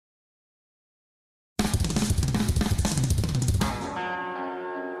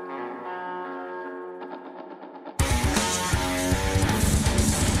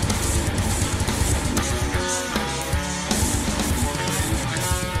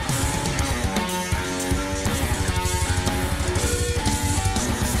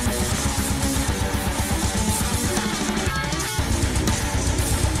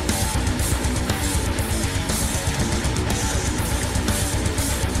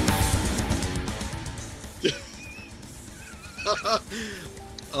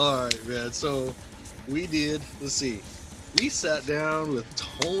All right, man. So let's see, we sat down with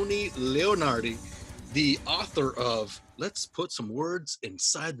Tony Leonardi, the author of Let's Put Some Words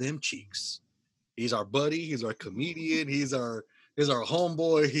Inside Them Cheeks. He's our buddy, he's our comedian, he's our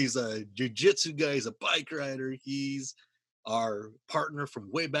homeboy, he's a jiu-jitsu guy, he's a bike rider, he's our partner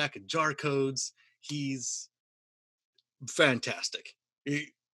from way back in Jar Codes. He's fantastic.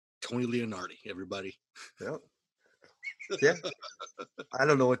 Tony Leonardi, everybody. Yep. Yeah. I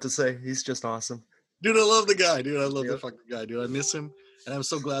don't know what to say. He's just awesome. Dude, I love the guy. Dude, I love the Yep. fucking guy. Dude, I miss him, and I'm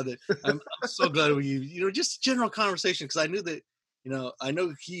so glad that I'm so glad we just general conversation because I knew that I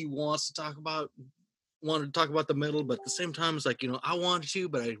know he wanted to talk about the metal, but at the same time, it's like I wanted to,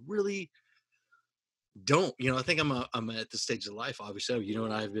 but I really don't. I think I'm at this stage of life, obviously.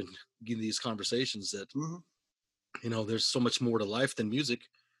 And I've been getting these conversations that there's so much more to life than music.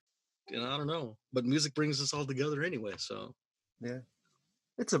 I don't know, but music brings us all together anyway. So yeah,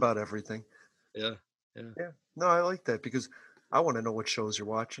 it's about everything. Yeah. No, I like that because I want to know what shows you're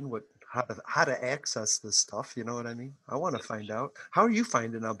watching, how to access this stuff. You know what I mean? I want to find out. How are you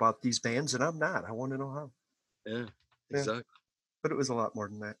finding out about these bands? And I'm not. I want to know how. Yeah, Yeah, exactly. but it was a lot more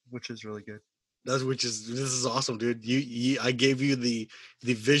than that, which is really good. This is awesome, dude. I gave you the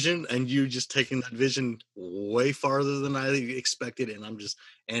vision, and you just taking that vision way farther than I expected,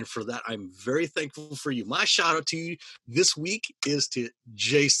 and for that I'm very thankful for you. My shout out to you this week is to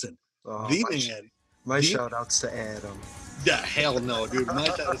Jason, the man. My shout outs to Adam. The hell no, dude. My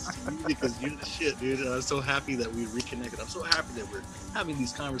shout outs to you because you're the shit, dude. And I'm so happy that we reconnected. I'm so happy that we're having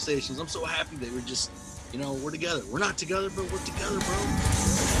these conversations. I'm so happy that we're just, we're together. We're not together, but we're together, bro.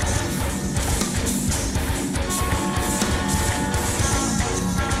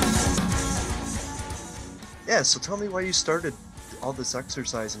 Yeah, so tell me why you started all this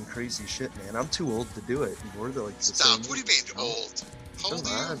exercise and crazy shit, man. I'm too old to do it. And we're the Stop. What do you mean old? How old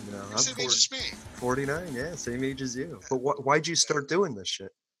are you? No, I'm same age as me. 49, yeah, same age as you. But why'd you start doing this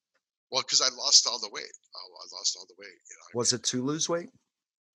shit? Well, because I lost all the weight. I lost all the weight. Was it to lose weight?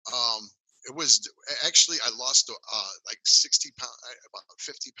 It was actually I lost like 60 pounds, about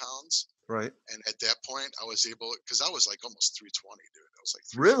 50 pounds. Right. And at that point, I was able because I was like almost 320, dude. I was like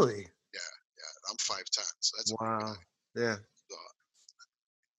really. Yeah. I'm 5'10", so that's wow. Yeah. So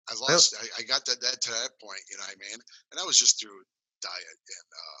I lost. I got that to that point, you know what I mean? And that was just through diet, and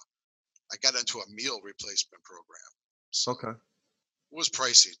I got into a meal replacement program. So okay. It was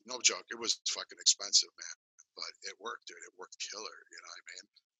pricey, no joke. It was fucking expensive, man. But it worked, dude. It worked killer. You know what I mean?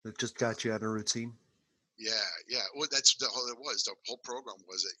 It just got you on a routine. Yeah. Well, that's the whole. It was the whole program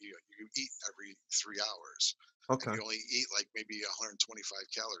was that you eat every 3 hours. Okay. And you only eat like maybe 125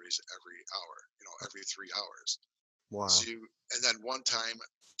 calories every hour. Every 3 hours. Wow. So and then one time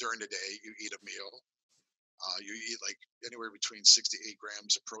during the day you eat a meal. You eat like anywhere between 6 to 8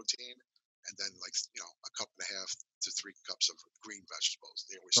 grams of protein, and then like a cup and a half to 3 cups of green vegetables.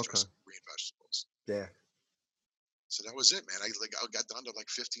 They always stress green vegetables. Yeah. So that was it, man. I got down to like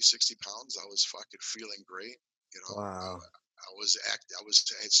 50, 60 pounds. I was fucking feeling great. Wow. I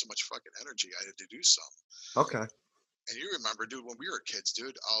had so much fucking energy. I had to do something. Okay. And you remember, dude, when we were kids,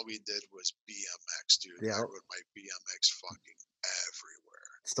 dude, all we did was BMX, dude. Yeah. I rode my BMX fucking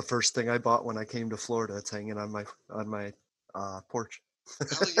everywhere. It's the first thing I bought when I came to Florida. It's hanging on my porch.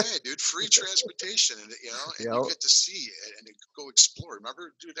 Hell yeah, dude! Free transportation, and you get to see and go explore.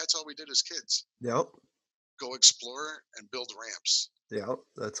 Remember, dude, that's all we did as kids. Yep. Go explore and build ramps. Yep.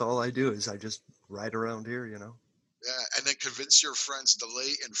 That's all I do is I just ride around here, Yeah, and then convince your friends to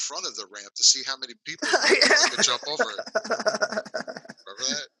lay in front of the ramp to see how many people can jump over it. Remember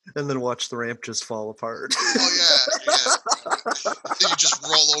that? And then watch the ramp just fall apart. Oh yeah. You just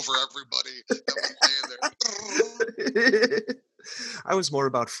roll over everybody that was laying there. I was more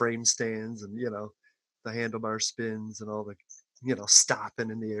about frame stands and the handlebar spins and all the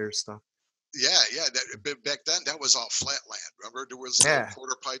stopping in the air stuff. Yeah. Back then, that was all flat land. Remember, there was no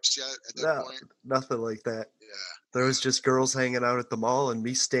quarter pipes yet at that point. Nothing like that. Yeah. There was just girls hanging out at the mall and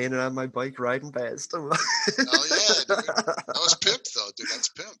me standing on my bike riding past them. Oh yeah, dude. That was pimp, though, dude. That's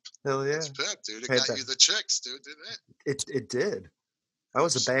pimp. Hell yeah. That's pimp, dude. It got you the chicks, dude, didn't it? It did. I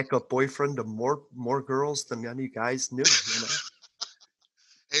was a backup boyfriend to more girls than any guys knew.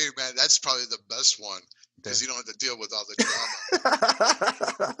 Hey man, that's probably the best one. Because you don't have to deal with all the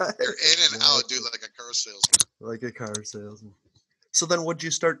drama. You're in and out, dude, like a car salesman. Like a car salesman. So then, what'd you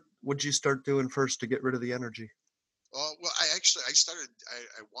start doing first to get rid of the energy? Well, I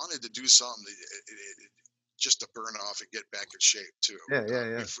wanted to do something just to burn off and get back in shape too.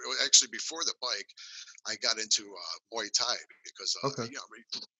 Yeah. Before the bike, I got into Muay Thai because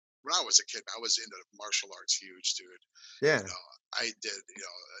when I was a kid, I was into martial arts huge, dude. Yeah. You know, I did,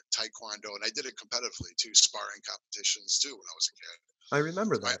 taekwondo, and I did it competitively too, sparring competitions too when I was a kid. I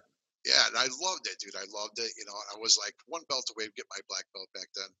remember So that. yeah, and I loved it, dude. I loved it. I was like one belt away to get my black belt back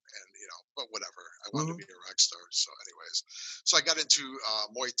then, and but whatever. I wanted to be a rock star. So, anyways, so I got into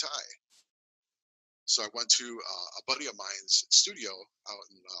Muay Thai. So I went to a buddy of mine's studio out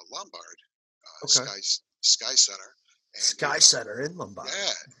in Lombard, Okay. Sky Center. And, Sky Center in Lombard.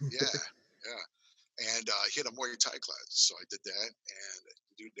 Yeah. And he had a Muay Thai class, so I did that, and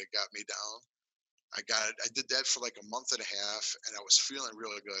dude, they got me down. I did that for like a month and a half, and I was feeling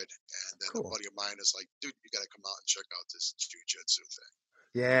really good. And then Cool. a buddy of mine is like, "Dude, you got to come out and check out this jiu-jitsu thing."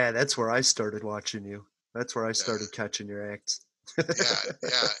 Yeah, that's where I started watching you. That's where I started catching your acts.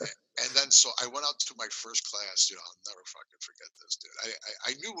 Yeah. And then so I went out to my first class, dude. I'll never fucking forget this, dude.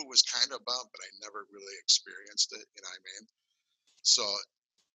 I knew what it was kind of about, but I never really experienced it. You know what I mean? So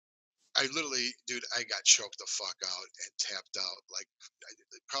I literally, dude, I got choked the fuck out and tapped out like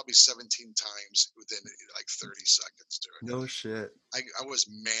probably 17 times within like 30 seconds, dude. No shit. I was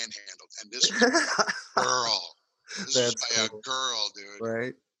manhandled, and this was a girl. This was by cool. a girl, dude.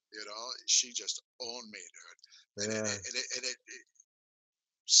 Right. She just owned me, dude. Yeah. And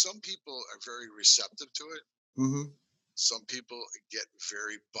some people are very receptive to it. Mm-hmm. Some people get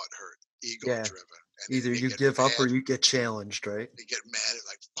very butthurt, ego-driven. And either you give up or you get challenged, right? They get mad at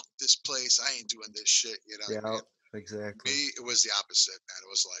like, fuck this place. I ain't doing this shit. Yeah, what I mean? Exactly. Me, it was the opposite, man. It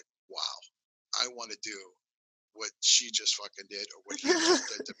was like, wow, I want to do what she just fucking did or what he just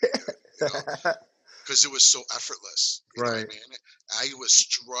did to me, dude. Because it was so effortless. You know what I mean? I was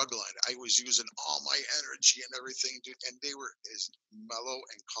struggling. I was using all my energy and everything, dude. And they were as mellow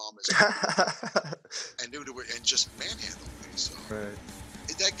and calm as and dude, and just manhandled me. So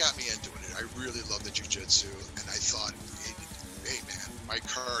that got me into it. I really loved the jiu-jitsu, and I thought, hey man, my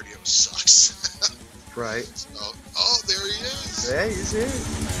cardio sucks. Right. So, there he is. Yeah, he's here.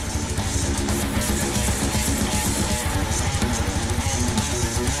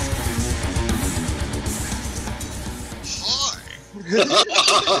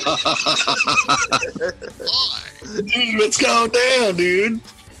 Dude, what's going down, dude?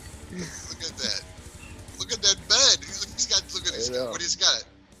 Look at that. Look at that bed. What he's got.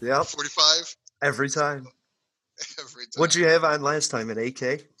 Yeah. 45? Every time. Every time. What'd you have on last time? An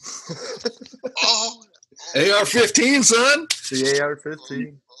AK? AR-15, son. The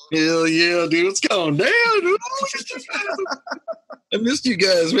AR-15. Hell yeah, dude. What's going down, dude? I missed you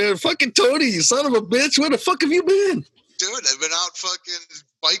guys, man. Fucking Tony, you son of a bitch. Where the fuck have you been? Dude, I've been out fucking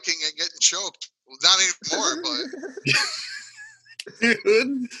biking and getting choked. Well, not anymore, but...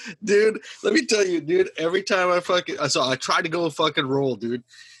 Dude, let me tell you, dude, every time I tried to go fucking roll, dude.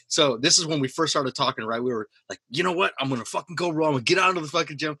 So this is when we first started talking, right? We were like, you know what? I'm going to fucking go roll. I'm going to get out of the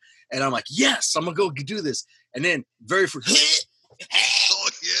fucking gym. And I'm like, yes, I'm going to go do this. And then oh,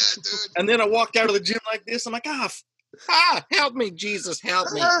 yeah, dude. And then I walked out of the gym like this. I'm like, help me, Jesus,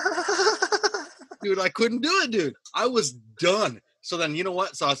 help me. Dude, I couldn't do it, dude. I was done. So then, you know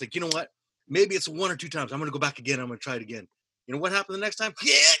what? So I was like, you know what? Maybe it's 1 or 2 times. I'm going to go back again. I'm going to try it again. You know what happened the next time?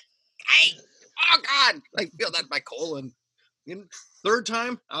 Oh, God. I feel that in my colon. Third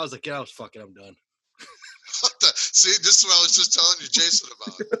time, I was like, yeah, I'm done. See, this is what I was just telling you, Jason,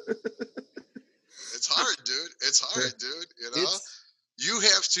 about. It's hard, dude. It's hard, dude. You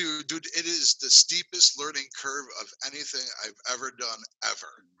have to, dude, it is the steepest learning curve of anything I've ever done,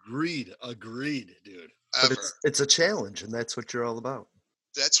 ever. Agreed, dude. But it's a challenge, and that's what you're all about.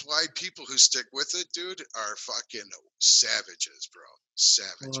 That's why people who stick with it, dude, are fucking savages, bro.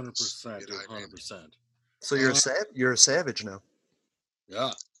 Savages. 100%, dude, 100%. So you're a savage now.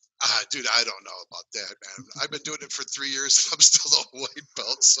 Yeah. Dude, I don't know about that, man. I've been doing it for 3 years. I'm still a white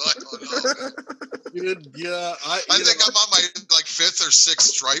belt, so I don't know, man. Dude, yeah. I think I'm on my 5th or 6th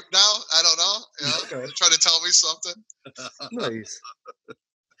stripe now. I don't know. Okay. Trying to tell me something. Nice.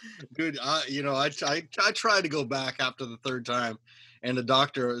 Dude, I tried to go back after the 3rd time, and the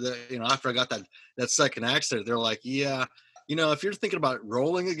doctor, after I got that second accident, they're like, yeah, if you're thinking about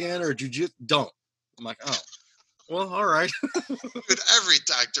rolling again or jiu-jitsu, don't. I'm like, oh. Well, all right. Dude, every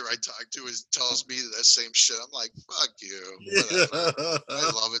doctor I talk to tells me the same shit. I'm like, fuck you. Whatever.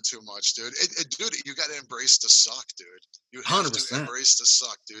 I love it too much, dude. Dude, you got to embrace the suck, dude. You have 100%. to embrace the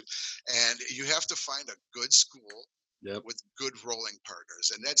suck, dude. And you have to find a good school with good rolling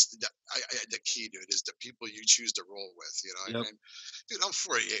partners. And that's the key, dude, is the people you choose to roll with. You know what I mean? Dude, I'm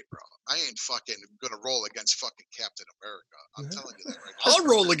 48, bro. I ain't fucking going to roll against fucking Captain America. I'm telling you that right now. I'll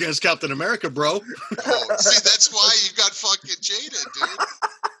roll against Captain America, bro. Oh, see, that's why you got fucking jaded, dude.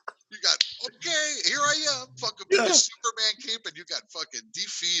 You got, okay, here I am, fucking with the Superman cape, and you got fucking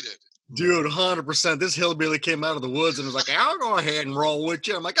defeated. Dude, 100%. This hillbilly came out of the woods and was like, I'll go ahead and roll with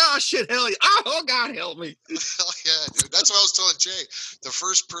you. I'm like, oh, shit, hell yeah. Oh, God, help me. Hell yeah, dude. That's what I was telling Jay. The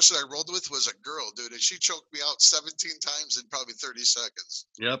first person I rolled with was a girl, dude, and she choked me out 17 times in probably 30 seconds.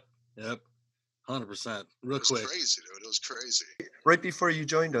 Yep. 100%. Real It was quick. crazy, dude. It was crazy. Right before you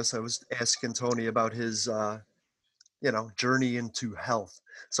joined us, I was asking Tony about his, journey into health.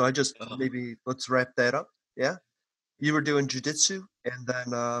 So I just maybe let's wrap that up. Yeah. You were doing jiu-jitsu, and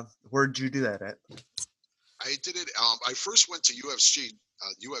then where'd you do that at? I did it. I first went to UFC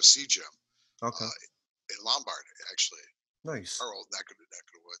gym. Okay. In Lombard, actually. Nice. Our old neck of the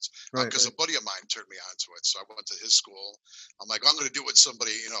woods. Right. Because a buddy of mine turned me on to it. So I went to his school. I'm like, I'm going to do it with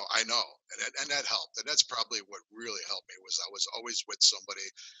somebody, I know. And that helped. And that's probably what really helped me was I was always with somebody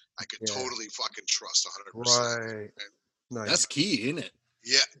I could totally fucking trust 100%. Right. Nice. That's key, isn't it?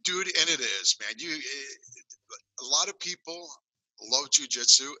 Yeah, dude. And it is, man. A lot of people love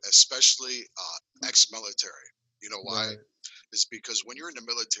jujitsu, especially ex-military. You know why? Right. Is because when you're in the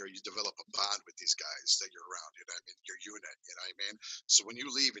military, you develop a bond with these guys that you're around. You know what I mean? Your unit. You know what I mean? So when you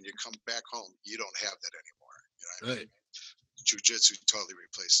leave and you come back home, you don't have that anymore. You know what I mean? Jiu-jitsu totally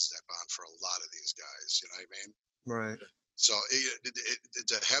replaces that bond for a lot of these guys. You know what I mean? Right. So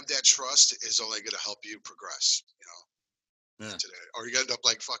to have that trust is only going to help you progress. Today, or you end up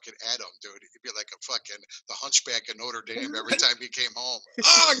like fucking Adam, dude. You'd be like a fucking the Hunchback in Notre Dame every time he came home.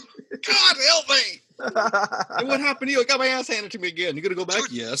 Oh, God, help me! And what happened to you? I got my ass handed to me again. You gonna go back?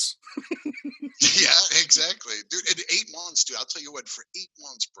 Dude. Yes. Yeah, exactly, dude. In 8 months, dude. I'll tell you what. For 8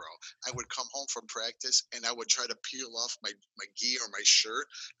 months, bro, I would come home from practice and I would try to peel off my gi or my shirt,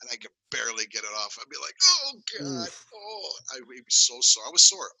 and I could barely get it off. I'd be like, oh God, I'd be so sore. I was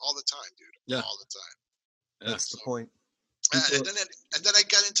sore all the time, dude. Yeah, all the time. That's the point. And then I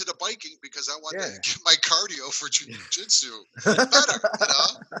got into the biking because I wanted to get my cardio for jiu-jitsu better,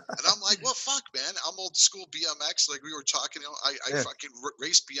 And I'm like, well, fuck, man. I'm old school BMX. Like we were talking, I fucking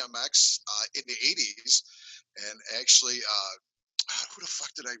raced BMX in the 80s. And actually, who the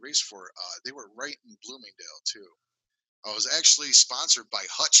fuck did I race for? They were right in Bloomingdale, too. I was actually sponsored by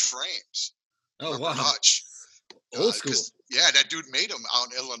Hutch Frames. Oh, Remember wow. Hutch? Old school. Yeah, that dude made them out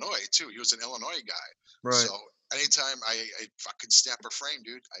in Illinois, too. He was an Illinois guy. Right. So anytime I fucking snap a frame,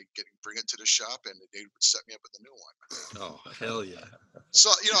 dude, I bring it to the shop and they would set me up with a new one. Oh, hell yeah.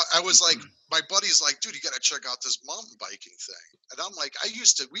 So, I was like, my buddy's like, dude, you got to check out this mountain biking thing. And I'm like,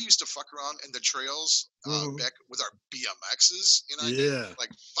 we used to fuck around in the trails back with our BMXs, you know what I mean?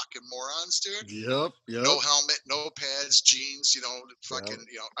 Like fucking morons, dude. Yep. No helmet, no pads, jeans, fucking,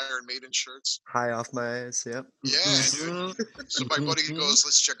 Iron Maiden shirts. High off my ass, yep. Yeah, dude. So my buddy goes,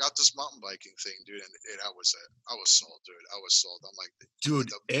 let's check out this mountain biking thing, dude. And I was it. I was sold, dude. I was sold. I'm like,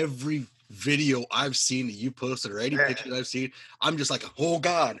 dude, every video I've seen that you posted or any pictures I've seen, I'm just like, oh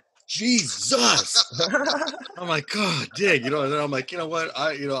God, Jesus. I'm like, God, dig, and then I'm like, you know what?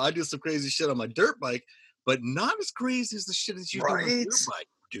 I do some crazy shit on my dirt bike, but not as crazy as the shit that you do on your bike,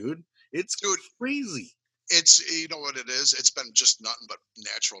 dude. It's crazy. It's, you know what it is? It's been just nothing but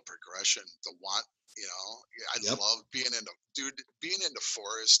natural progression. The want, I love being in the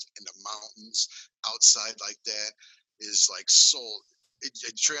forest, in the mountains, outside like that is like soul.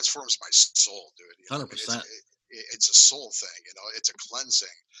 It transforms my soul, dude. 100%. It's a soul thing, it's a cleansing.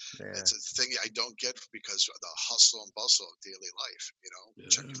 Yeah. It's a thing I don't get because of the hustle and bustle of daily life,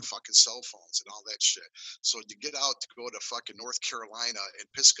 checking fucking cell phones and all that shit. So to get out to go to fucking North Carolina and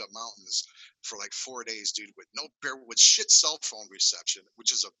Pisgah Mountains for like 4 days, dude, with shit cell phone reception,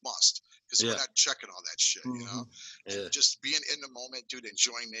 which is a must because we're not checking all that shit, And just being in the moment, dude,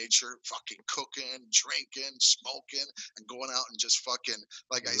 enjoying nature, fucking cooking, drinking, smoking, and going out and just fucking,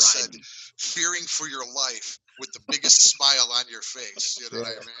 like I said, fearing for your life with the biggest smile on your face. You know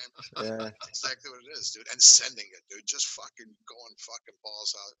what I mean? Yeah. That's exactly what it is, dude. And sending it, dude. Just fucking going fucking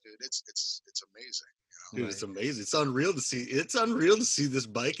balls out, dude. It's amazing. Dude, it's amazing. It's unreal to see. It's unreal to see this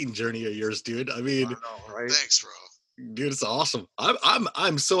biking journey of yours, dude. I mean, right? Thanks, bro. Dude, it's awesome.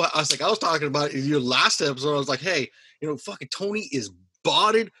 I'm so. I was talking about in your last episode. I was like, hey, fucking Tony is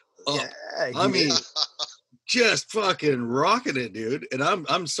botted up. Yeah, I mean, just fucking rocking it, dude. And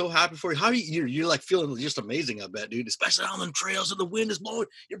I'm so happy for you. How you're like feeling just amazing, I bet, dude. Especially on the trails and the wind is blowing.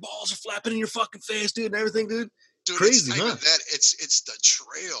 Your balls are flapping in your fucking face, dude, and everything, dude. Dude, crazy, it's not even that. It's the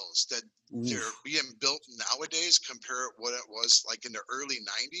trails that they're being built nowadays compared to what it was like in the early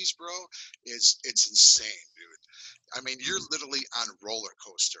 90s, bro. It's insane, dude. I mean, you're literally on roller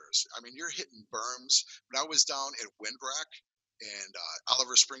coasters. I mean, you're hitting berms. When I was down at Windrock in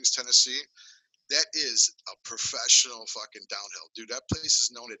Oliver Springs, Tennessee, That is a professional fucking downhill, dude. That place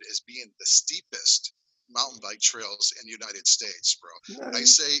is known as being the steepest mountain bike trails in the United States, bro. And I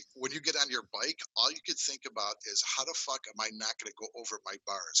say, when you get on your bike, all you could think about is how the fuck am I not going to go over my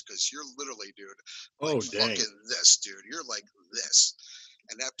bars? Because you're literally, dude, like fucking this, dude. You're like this,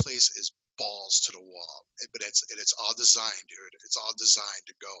 and that place is balls to the wall. But it's all designed, dude. It's all designed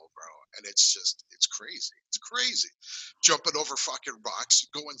to go, bro. And it's crazy. It's crazy. Jumping over fucking rocks,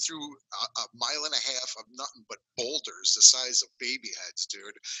 going through a mile and a half of nothing but boulders the size of baby heads,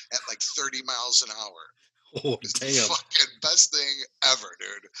 dude, at like 30 miles an hour. Oh, it's damn. the fucking best thing ever,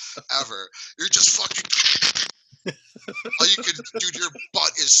 dude. Ever. You're just fucking all you can, dude, your butt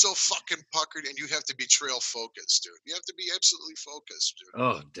is so fucking puckered, and you have to be trail focused, dude. You have to be absolutely focused, dude.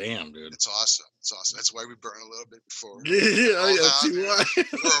 Oh, damn, dude. It's awesome. It's awesome. That's why we burn a little bit before. Yeah, I see why.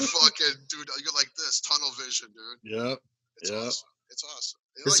 We're fucking, dude, you're like this, tunnel vision, dude. Yep. It's awesome. It's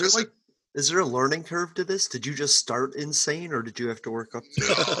awesome. Is there a learning curve to this? Did you just start insane, or did you have to work up to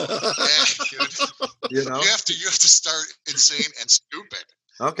it? Yeah, dude. You know, you have to start insane and stupid.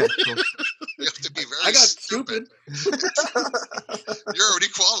 Okay. Cool. You have to be very I got stupid. You're already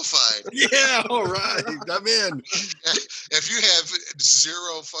qualified. Yeah, all right. I'm in. If you have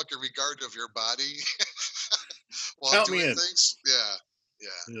zero fucking regard of your body while Count doing things, yeah.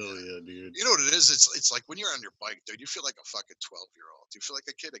 Hell yeah, dude. You know what it is? It's like when you're on your bike, dude, you feel like a fucking 12-year-old. You feel like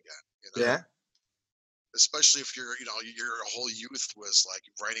a kid again. You know? Yeah. Especially if your whole youth was like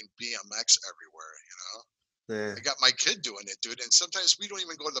riding BMX everywhere, you know? Yeah. I got my kid doing it, dude. And sometimes we don't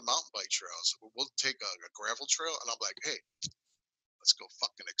even go to the mountain bike trails. We'll take a gravel trail, and I'm like, hey, let's go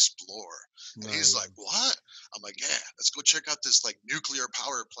fucking explore. And he's like, what? I'm like, yeah, let's go check out this like nuclear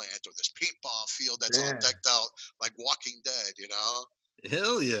power plant or this paintball field that's all decked out like Walking Dead, you know?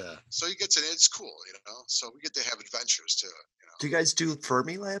 Hell yeah. So he gets it. It's cool, you know? So we get to have adventures too, you know? Do you guys do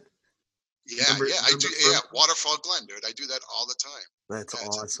Fermilab? Yeah, I do. Yeah, Waterfall Glen, dude. I do that all the time. That's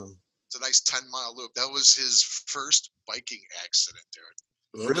awesome. It's a nice 10-mile loop. That was his first biking accident,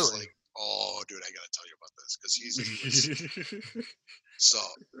 dude. Really? Like, oh, dude, I gotta tell you about this because so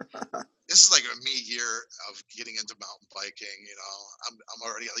this is like a me year of getting into mountain biking. You know, I'm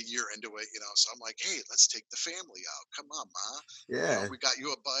already a year into it. You know, so I'm like, hey, let's take the family out. Come on, ma. Yeah. You know, we got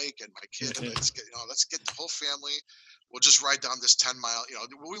you a bike and my kid. Let's get the whole family. We'll just ride down this 10-mile. You know,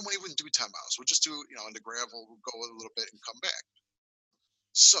 we won't even do 10 miles. We'll just do in the gravel. We'll go a little bit and come back.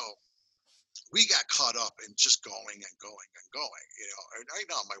 So we got caught up in just going and going and going, you know. And right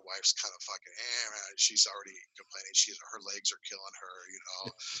now my wife's kind of fucking, man, she's already complaining. Her legs are killing her, you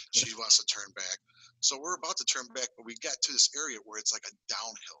know. She wants to turn back. So we're about to turn back, but we got to this area where it's like a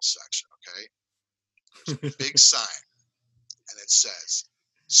downhill section, okay? There's a big sign, and it says,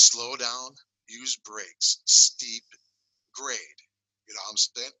 slow down, use brakes, steep grade. You know what I'm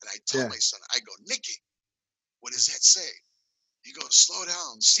saying? And I tell my son, I go, Nicky, what does that say? He goes, slow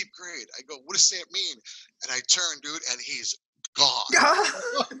down, steep grade. I go, what does that mean? And I turn, dude, and he's gone.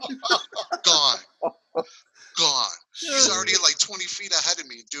 Gone. He's already like 20 feet ahead of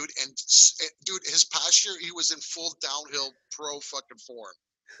me, dude. And dude, his posture, he was in full downhill pro fucking form.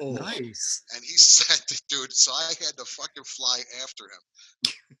 Oh. Nice. And he said, dude, so I had to fucking fly after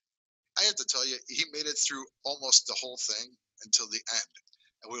him. I have to tell you, he made it through almost the whole thing until the end.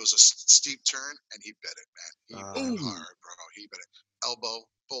 And it was a steep turn, and he bit it, man. He bit it hard, bro. He bit it. Elbow,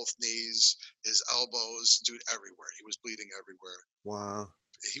 both knees, his elbows, dude, everywhere. He was bleeding everywhere. Wow.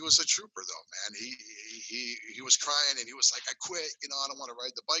 He was a trooper, though, man. He was crying, and he was like, I quit. You know, I don't want to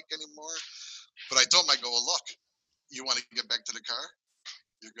ride the bike anymore. But I told him, I go, well, look, you want to get back to the car?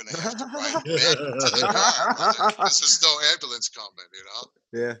 You're going to have to ride back to the car. Because there's no ambulance coming, you know?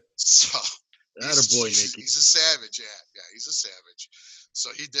 Yeah. So Attaboy, Nicky. He's a savage, yeah, he's a savage.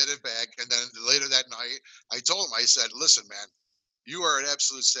 So he did it back, and then later that night, I told him, I said, listen, man, you are an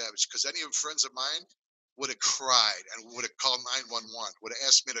absolute savage, because any friends of mine would have cried and would have called 911, would have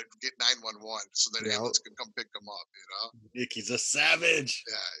asked me to get 911 so that ambulance could come pick him up, you know? Nicky's a savage.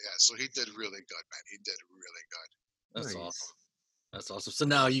 Yeah, so he did really good, man. He did really good. That's awesome. That's awesome. So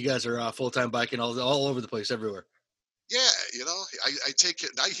now you guys are full-time biking all over the place, everywhere. Yeah, you know, I take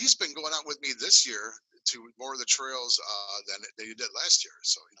it. He's been going out with me this year to more of the trails than he did last year.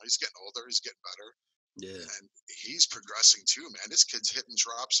 So, you know, he's getting older. He's getting better. Yeah. And he's progressing too, man. This kid's hitting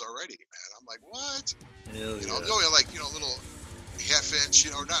drops already, man. I'm like, what? Hell you know, going like, you know, little half-inch,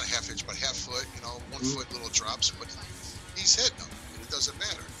 you know, not a half-inch, but half-foot, you know, 1 foot little drops. But he's hitting them. And it doesn't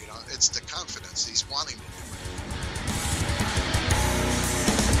matter. You know, it's the confidence. He's wanting to do it.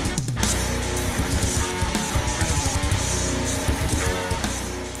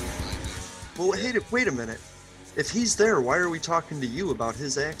 Well, hey, wait a minute. If he's there, why are we talking to you about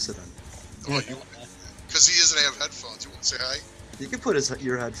his accident? Oh, because he doesn't have headphones. You want to say hi? You can put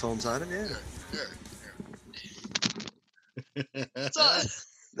your headphones on him, yeah. What's I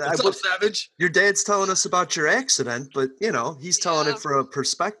up, would- Savage? Your dad's telling us about your accident, but you know he's telling Yeah. it from a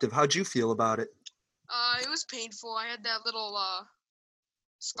perspective. How'd you feel about it? It was painful. I had that little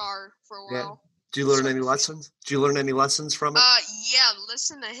scar for a Yeah. while. Did you learn Sorry. any lessons? Did you learn any lessons from it? Yeah.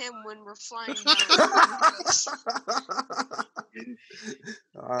 Listen to him when we're flying down.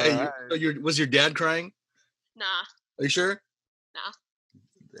 All Hey, right. was your dad crying? Nah. Are you sure? Yeah.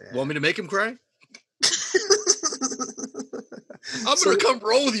 Want me to make him cry? I'm gonna come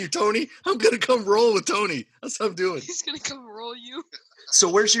roll with you, Tony. I'm gonna come roll with Tony. That's what I'm doing. He's gonna come roll you. So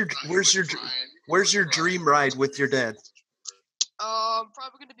where's your dream ride with your dad?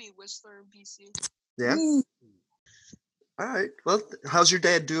 Probably gonna be Whistler in BC. Yeah. Ooh. All right. Well, how's your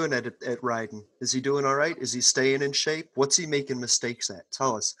dad doing at riding? Is he doing all right? Is he staying in shape? What's he making mistakes at?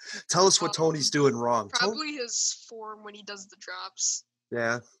 Tell us. Tell us what Tony's doing wrong. Probably his form when he does the drops.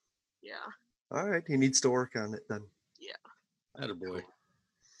 Yeah. Yeah. All right. He needs to work on it then. Yeah. Attaboy.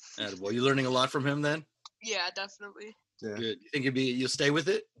 Attaboy. You learning a lot from him then? Yeah, definitely. Yeah. Good. You think you'll stay with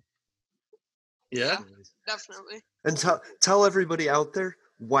it? Yeah. Definitely. And tell everybody out there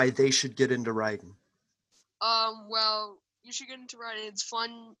why they should get into riding. Well, you should get into riding. It's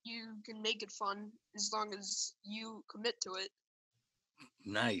fun. You can make it fun as long as you commit to it.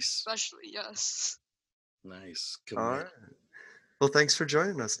 Nice. Especially, yes. Nice. All right. Well, thanks for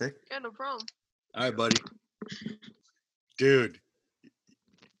joining us, Nick. Yeah, no problem. All right, buddy. Dude,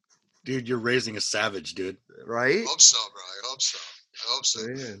 you're raising a savage, dude. Right? I hope so, bro. I hope so.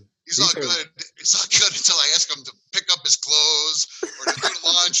 Man. He's not good. He's not good until I ask him to pick up his clothes or to do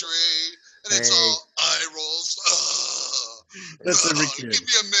laundry, and it's all eye rolls. That's every kid. Give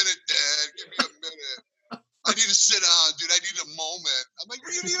me a minute, Dad. Give me a minute. I need to sit down, dude. I need a moment. I'm like,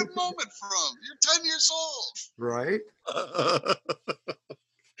 where do you need a moment from? You're 10 years old. Right?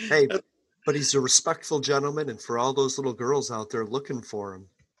 Hey, but he's a respectful gentleman, and for all those little girls out there looking for him,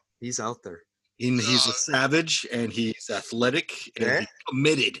 he's out there. He's a savage, and he's athletic, and he's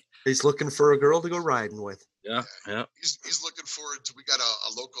committed. He's looking for a girl to go riding with. Yeah. He's looking forward to. We got a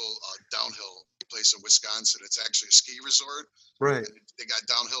local downhill place in Wisconsin. It's actually a ski resort. Right. And they got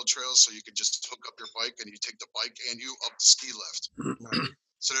downhill trails, so you can just hook up your bike and you take the bike and you up the ski lift.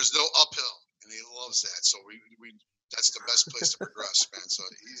 So there's no uphill, and he loves that. So we that's the best place to progress, man. So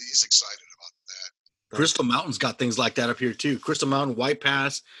he's excited about that. Crystal Mountain's got things like that up here too. Crystal Mountain, White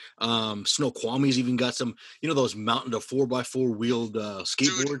Pass, Snoqualmie's even got some. You know those mountain to 4x4 wheeled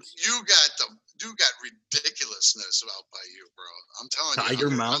skateboards. Dude, you got ridiculousness out by you, bro. I'm telling you. Tiger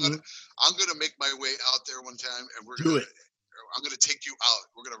Mountain. I'm gonna make my way out there one time, and I'm gonna take you out.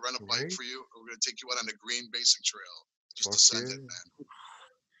 We're gonna rent a bike for you. And we're gonna take you out on the Green Basic Trail. Just descend it, man.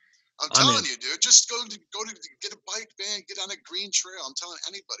 I'm telling you, dude. Just go to get a bike, man. Get on a green trail. I'm telling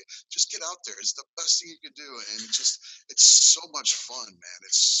anybody, just get out there. It's the best thing you could do, and it's so much fun, man.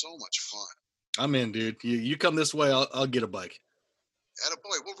 It's so much fun. I'm in, dude. You come this way, I'll get a bike.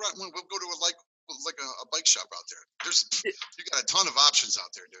 Attaboy. We'll go to a bike shop out there. You got a ton of options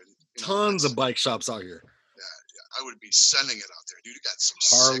out there, dude. Tons of bike shops out here. Yeah. I would be sending it out there, dude. You got some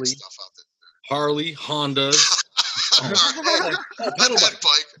sick stuff out there. Harley, Hondas. Pedal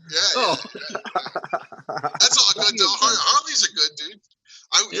bike. Yeah. That's all good, though. Harley's a good dude.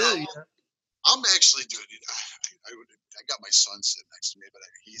 I'm actually, dude. I got my son sitting next to me, but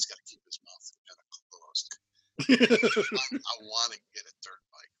he's got to keep his mouth kind of closed. I want to get a dirt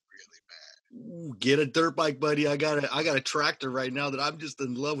bike really bad. Ooh, get a dirt bike, buddy. I got a tractor right now that I'm just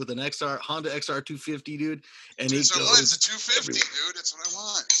in love with, Honda XR 250, dude. And it's a 250, everywhere. dude. That's what I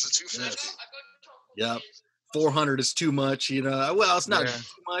want. It's a 250. Yeah. 400 is too much, you know. Well, it's not too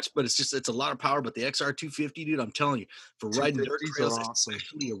much, but it's a lot of power. But the XR 250, dude, I'm telling you, for riding dirt trails,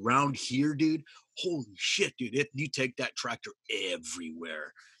 especially around here, dude. Holy shit, dude! You take that tractor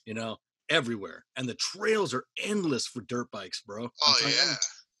everywhere, you know, everywhere, and the trails are endless for dirt bikes, bro. Oh yeah.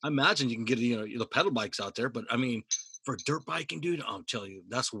 I imagine you can get the pedal bikes out there, but I mean, for dirt biking, dude, I'm telling you,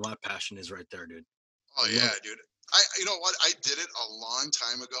 that's where my passion is right there, dude. Oh yeah, dude. You know what? I did it a long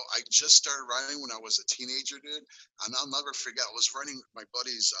time ago. I just started riding when I was a teenager, dude. And I'll never forget. I was riding my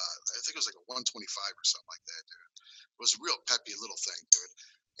buddy's, I think it was like a 125 or something like that, dude. It was a real peppy little thing, dude.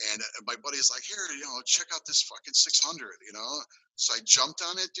 And my buddy's like, here, check out this fucking 600, So I jumped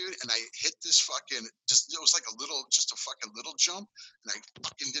on it, dude, and I hit this fucking, it was like just a fucking little jump. And I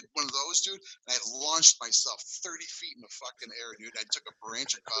fucking did one of those, dude. And I launched myself 30 feet in the fucking air, dude. I took a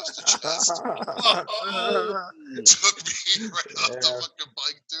branch across the chest. It took me right off the fucking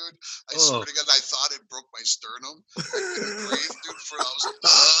bike, dude. I swear to God, I thought it broke broke my sternum. I couldn't breathe, dude.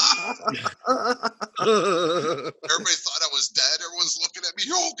 Everybody thought I was dead. Everyone's looking at me.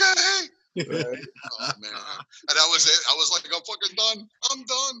 You okay? Right. Oh man! And that was it. I was like, I'm fucking done. I'm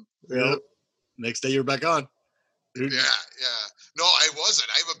done. Yep. Next day you're back on. Dude. Yeah. No, I wasn't.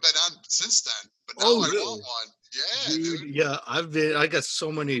 I haven't been on since then. But now I really? want one. Yeah, Dude, yeah, I got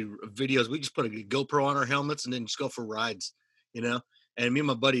so many videos. We just put a GoPro on our helmets and then just go for rides, you know. And me and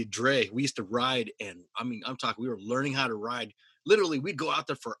my buddy Dre, we used to ride, and I mean, I'm talking, we were learning how to ride. Literally, we'd go out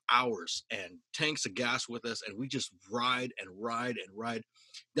there for hours and tanks of gas with us, and we just ride and ride and ride.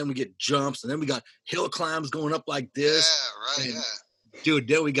 Then we get jumps, and then we got hill climbs going up like this. Yeah, right. And, yeah. dude,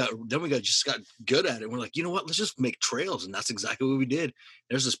 then we got just got good at it. We're like, you know what? Let's just make trails, and that's exactly what we did.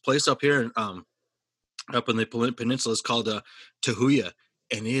 There's this place up here in up in the peninsula. It's called Tahuya,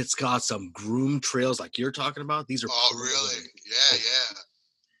 and it's got some groomed trails like you're talking about. These are really? Yeah.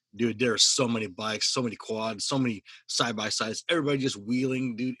 Dude, there are so many bikes, so many quads, so many side by sides. Everybody just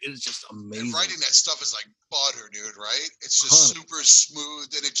wheeling, dude. It's just amazing. And riding that stuff is like butter, dude. Right? It's just super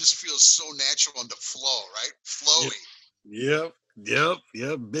smooth, and it just feels so natural on the flow, right? Flowy.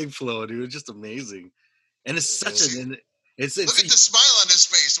 Yep. Big flow, dude. It's just amazing, and it's such an. Look at the smile on his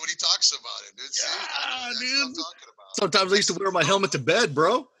face when he talks about it, dude. Yeah, dude. What I'm talking about. Sometimes I used to wear my helmet to bed,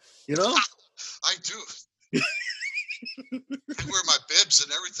 bro. You know? I do. I wear my bibs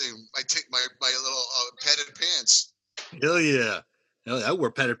and everything. I take my little padded pants. Hell yeah. I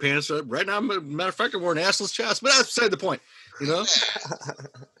wear padded pants right now. Matter of fact, I'm wearing assless chaps, but that's beside the point. You know?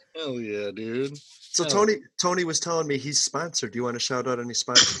 Hell yeah, dude. So Tony was telling me he's sponsored. Do you want to shout out any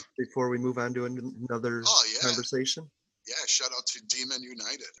sponsors before we move on to another conversation? Yeah, shout out to Demon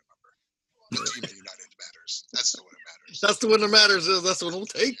United. Remember, Demon United matters. That's the one that matters. That's the one that matters. That's the one we'll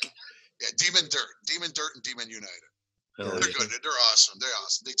take. Yeah, Demon Dirt, and Demon United. They're good. They're awesome.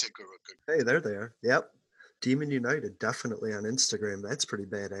 They take good. Hey, they're there. Yep, Demon United, definitely on Instagram. That's pretty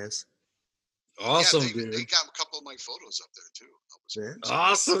badass. Awesome, dude. They got a couple of my photos up there too. Yeah.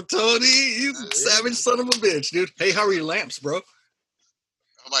 Awesome, Tony. You savage son of a bitch, dude. Hey, how are your lamps, bro?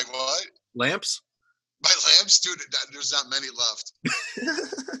 I'm like, what? Lamps? My lamps, dude. There's not many left.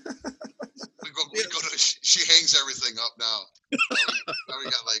 we go to. She hangs everything up now. Now we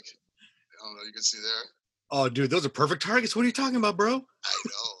got like, I don't know. You can see there. Oh, dude, those are perfect targets. What are you talking about, bro? I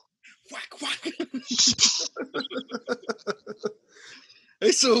know. Whack.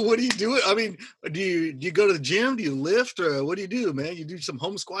 Hey, so what do you do? I mean, do you go to the gym? Do you lift, or what do you do, man? You do some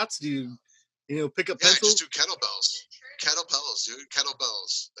home squats? Do you pick up pencils? I just do kettlebells. Kettlebells, dude.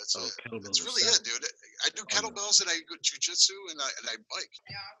 Kettlebells. That's it. That's really it, dude. I do kettlebells and I go jujitsu and I bike.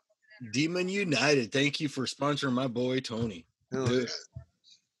 Demon United. Thank you for sponsoring my boy Tony. Oh,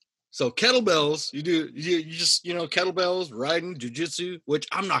 so kettlebells, you just kettlebells, riding, jujitsu, which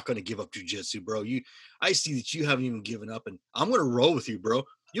I'm not going to give up jujitsu, bro. I see that you haven't even given up, and I'm going to roll with you, bro.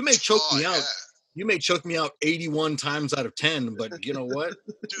 You may choke me out. You may choke me out 81 times out of 10, but you know what?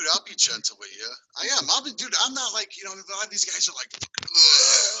 Dude, I'll be gentle with you. I am. Dude, I'm not like, a lot of these guys are like,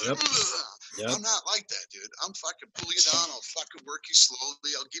 I'm not like that, dude. I'm fucking pull you down. I'll fucking work you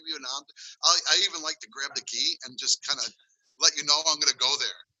slowly. I'll give you an arm. I even like to grab the key and just kind of let you know I'm going to go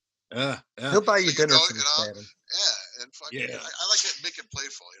there. He'll buy you dinner. And fucking, I like to make it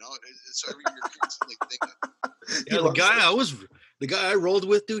playful, so you're constantly thinking. The guy I rolled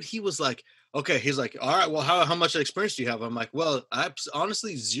with, dude, he was like, okay, he's like, all right, well, how much experience do you have? I'm like, well, I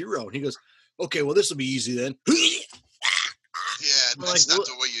honestly 0. And he goes, okay, well, this will be easy then. Yeah, that's not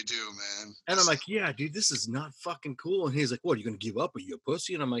the way you do, man. And I'm like, yeah, dude, this is not fucking cool. And he's like, what, are you going to give up? Are you a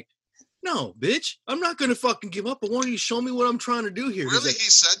pussy? And I'm like, no, bitch, I'm not going to fucking give up. But why don't you show me what I'm trying to do here? Really? Like, he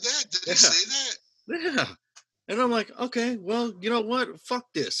said that? Did he say that? Yeah. And I'm like, okay, well, you know what? Fuck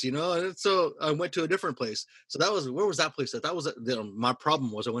this, And so I went to a different place. So where was that place? That was my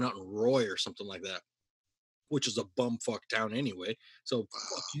problem was I went out in Roy or something like that, which is a bumfuck town anyway. So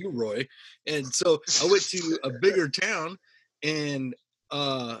fuck you, Roy. And so I went to a bigger town, and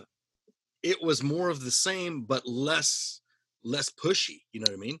it was more of the same, but less pushy. You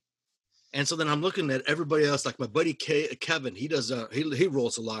know what I mean? And so then I'm looking at everybody else, like my buddy Kevin. He does he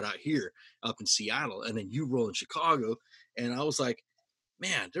rolls a lot out here up in Seattle, and then you roll in Chicago. And I was like,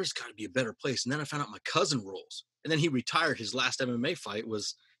 man, there's got to be a better place. And then I found out my cousin rolls, and then he retired. His last MMA fight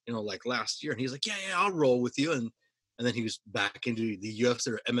was like last year, and he's like, yeah, I'll roll with you. And then he was back into the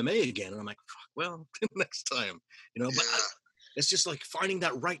UFC or MMA again, and I'm like, fuck, well, next time, But it's just like finding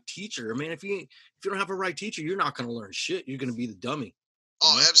that right teacher. I mean, if you don't have a right teacher, you're not going to learn shit. You're going to be the dummy.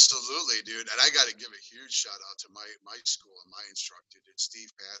 Oh, absolutely, dude. And I got to give a huge shout out to my school and my instructor, dude,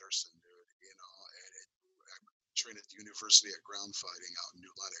 Steve Patterson, dude. And train at the University of Ground Fighting out in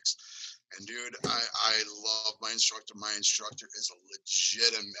New Lenox. And dude, I love my instructor. My instructor is a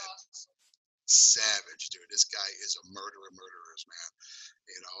legitimate savage, dude. This guy is a murderer's man,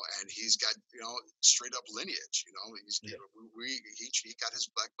 and he's got, straight up lineage, he got his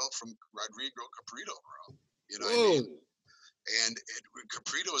black belt from Rodrigo Caprito, bro. You know what I mean? And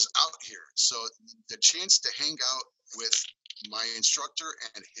Caprito is out here. So the chance to hang out with my instructor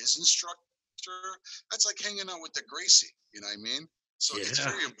and his instructor, that's like hanging out with the Gracie, you know what I mean? So it's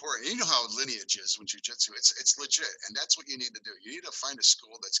very important. You know how lineage is when jiu-jitsu, it's legit. And that's what you need to do. You need to find a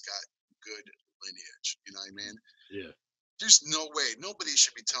school that's got good lineage, you know what I mean? Yeah. There's no way. Nobody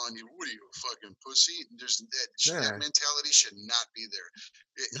should be telling you, "What are you, a fucking pussy?" That mentality should not be there.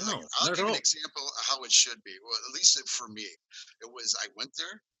 I'll give an example of how it should be. Well, at least for me, it was, I went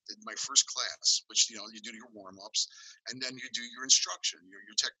there, did my first class, which, you do your warm-ups, and then you do your instruction,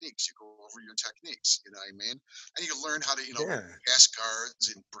 your techniques. You go over your techniques, you know what I mean? And you learn how to, pass guards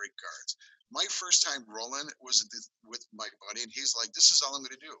and break guards. My first time rolling was with my buddy, and he's like, "This is all I'm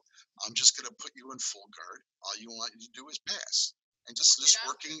going to do. I'm just going to put you in full guard. All you want to do is pass, and just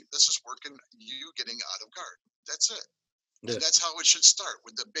working. This is working. You getting out of guard. That's it. Yeah. And that's how it should start,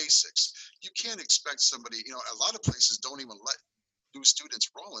 with the basics. You can't expect somebody. A lot of places don't even let new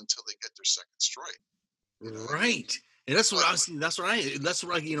students roll until they get their second strike. Right. And that's what I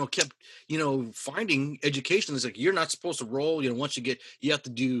kept, finding education is like, you're not supposed to roll. Once you have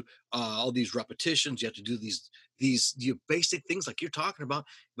to do all these repetitions, you have to do these basic things like you're talking about.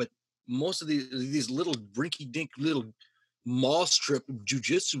 But most of these little rinky dink little mall strip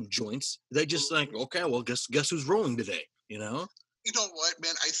jujitsu joints, they just like, okay, well, guess who's rolling today, You know what,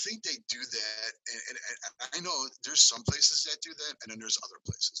 man? I think they do that. And I know there's some places that do that, and then there's other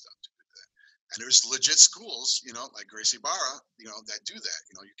places that do that. And there's legit schools, like Gracie Barra, that do that.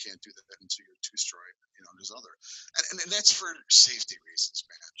 You can't do that until you're two-stripe. There's other, and that's for safety reasons,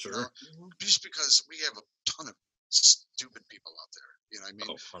 man. Sure. Just because we have a ton of stupid people out there. You know what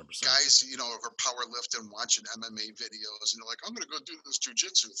I mean? 100%. Guys, are power lifting, watching MMA videos, and they're like, "I'm going to go do this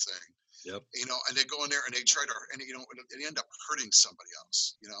jujitsu thing." Yep. And they go in there and they try to, and they end up hurting somebody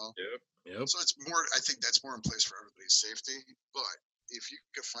else. Yep. So it's more. I think that's more in place for everybody's safety, but if you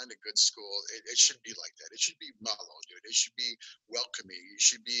could find a good school, it should be like that. It should be mellow, dude. It should be welcoming. You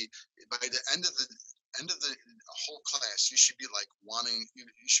should be, by the end of the whole class, you should be like wanting. You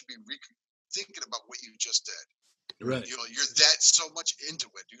should be thinking about what you just did. Right. You're that so much into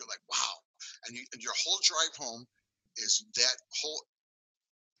it. You're like, wow, and your whole drive home is that whole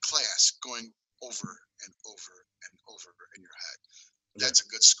class going over and over and over in your head. That's a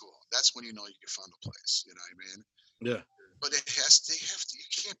good school. That's when you know you found a place. You know what I mean? Yeah. But they have to, you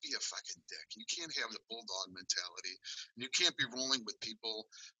can't be a fucking dick. You can't have the bulldog mentality. And you can't be rolling with people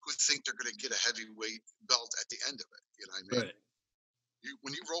who think they're going to get a heavyweight belt at the end of it. You know what I mean? Right.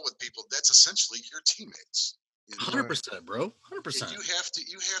 When you roll with people, that's essentially your teammates. 100%, bro. 100%. You have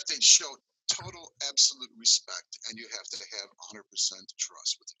to show total, absolute respect, and you have to have 100%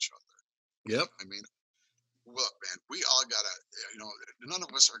 trust with each other. Yep. I mean, look, man, we all gotta, none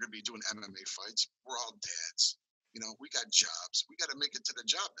of us are gonna be doing MMA fights. We're all dads. We got jobs. We got to make it to the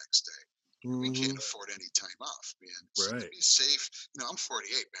job next day. We can't afford any time off, man. So right. To be safe, I'm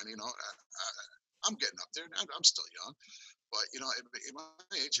 48, man. I'm getting up there. I'm still young, but at my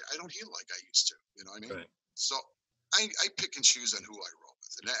age, I don't heal like I used to. You know what I mean? Right. So I pick and choose on who I roll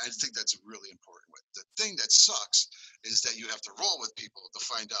with, and I think that's really important. The thing that sucks is that you have to roll with people to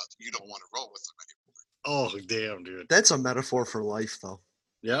find out that you don't want to roll with them anymore. Oh, damn, dude. That's a metaphor for life, though.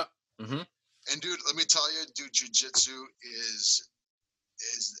 Yeah. Mm-hmm. And dude, let me tell you, jiu-jitsu is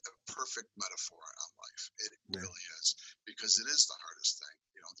a perfect metaphor on life. It really is, because it is the hardest thing.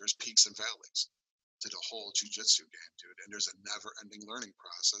 There's peaks and valleys to the whole jiu-jitsu game, dude. And there's a never-ending learning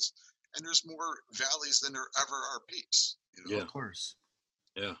process. And there's more valleys than there ever are peaks. Yeah, of course.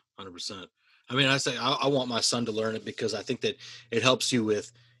 Yeah, 100%. I mean, I say I want my son to learn it because I think that it helps you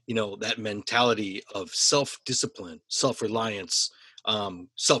with, that mentality of self-discipline, self-reliance,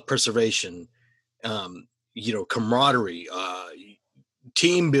 self-preservation, camaraderie,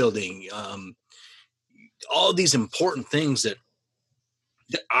 team building, all these important things that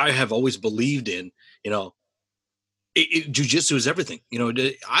I have always believed in. Jiu-jitsu is everything.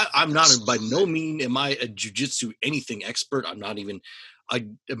 I'm not, by no means am I a jiu-jitsu anything expert. I'm not even, a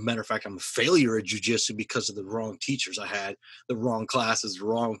matter of fact, I'm a failure at jiu-jitsu because of the wrong teachers I had, the wrong classes, the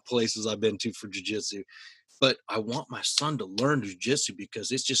wrong places I've been to for jiu-jitsu. But I want my son to learn jiu-jitsu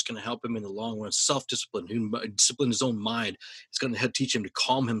because it's just going to help him in the long run. Self-discipline, discipline his own mind. It's going to teach him to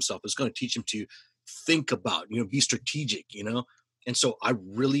calm himself. It's going to teach him to think about, be strategic, And so I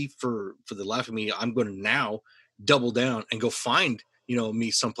really, for the life of me, I'm going to now double down and go find, me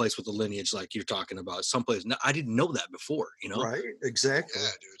someplace with a lineage like you're talking about. Someplace. No, I didn't know that before, Right, exactly.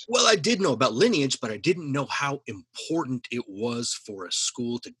 Yeah, dude. Well, I did know about lineage, but I didn't know how important it was for a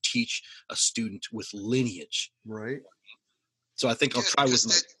school to teach a student with lineage. Right. So I think I'll try with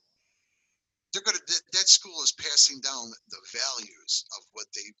my. They're gonna that school is passing down the values of what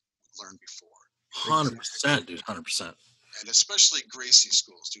they learned before. 100%, dude. 100%. And especially Gracie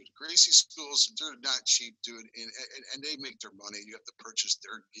schools, dude. Gracie schools, they're not cheap, dude, and they make their money. You have to purchase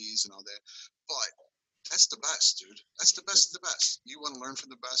their geese and all that, but that's the best, dude. That's the best of the best. You want to learn from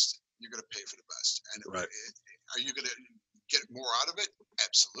the best, you're gonna pay for the best. And right. Are you gonna get more out of it?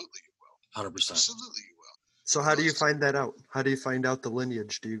 Absolutely, you will. 100%. Absolutely, you will. So how do you find that out? How do you find out the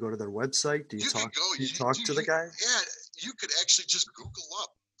lineage? Do you go to their website? Do you talk? You talk to the guy? Yeah, you could actually just Google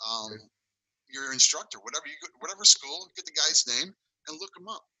up your instructor, whatever school, get the guy's name and look him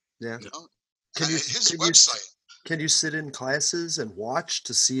up. Yeah. His website. Can you sit in classes and watch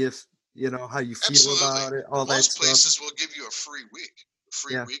to see if how you feel Absolutely. about it? All Most that places stuff? will give you a free week.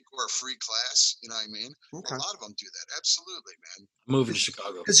 Week or a free class, you know what I mean? Okay. A lot of them do that. Absolutely, man. Moving to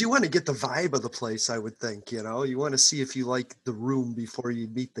Chicago. Because you want to get the vibe of the place, I would think, you want to see if you like the room before you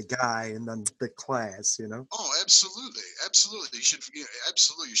meet the guy and then the class, Oh, absolutely. Absolutely. You should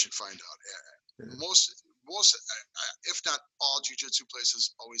find out. Yeah. Most, if not all jiu-jitsu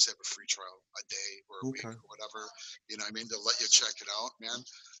places always have a free trial, a day or a week or whatever, you know what I mean? They'll let you check it out, man.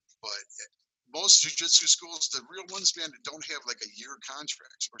 But most jiu-jitsu schools, the real ones, man, don't have like a year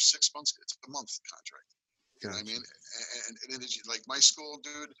contracts or 6 months. It's a month contract. You know what I mean? And like my school,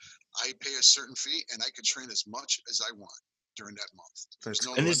 dude, I pay a certain fee and I can train as much as I want during that month.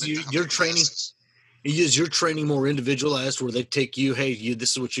 And is your training? Is your training more individualized, where they take you, hey,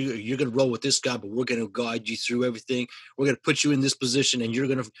 this is what you're going to roll with this guy, but we're going to guide you through everything. We're going to put you in this position, and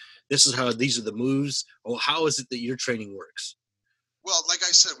these are the moves. Or how is it that your training works? Well, like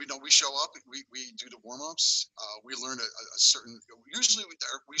I said, we show up, we do the warm-ups, we learn a certain, usually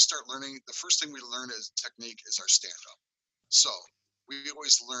we start learning, the first thing we learn as technique is our stand-up. So we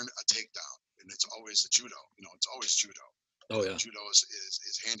always learn a takedown, and it's always a judo, it's always judo. Oh yeah. Judo is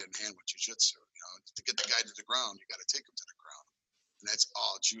hand in hand with jiu-jitsu. To get the guy to the ground, you got to take him to the ground, and that's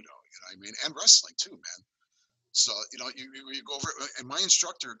all judo. You know what I mean? And wrestling too, man. So you go over, and my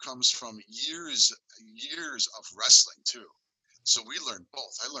instructor comes from years of wrestling too. So we learned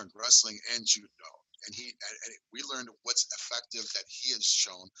both. I learned wrestling and judo, and we learned what's effective that he has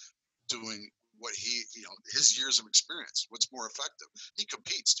shown doing what he, his years of experience, what's more effective. He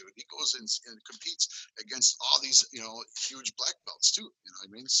competes, dude. He goes in and competes against all these, huge black belts too. You know what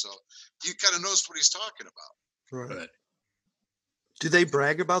I mean? So he kind of knows what he's talking about. Right. Do they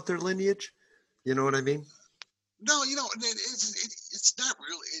brag about their lineage? You know what I mean? No, it's not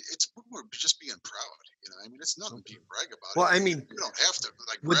really. It's more just being proud. You know, I mean, it's nothing to brag about. Well, I mean, you don't have to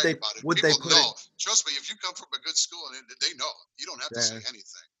brag about it. People know. Trust me, if you come from a good school, and they know, you don't have to say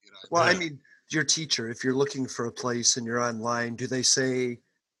anything. Well, I mean, your teacher, if you're looking for a place and you're online, do they say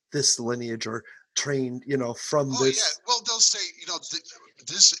this lineage or trained, from this? Oh yeah. Well, they'll say,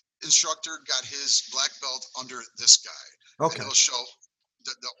 this instructor got his black belt under this guy. Okay. And they'll show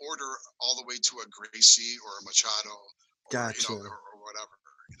the order all the way to a Gracie or a Machado. Gotcha. Or whatever.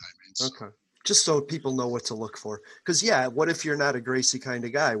 You know what I mean? So, okay. Just so people know what to look for. Because, what if you're not a Gracie kind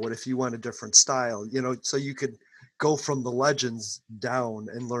of guy? What if you want a different style? So you could go from the legends down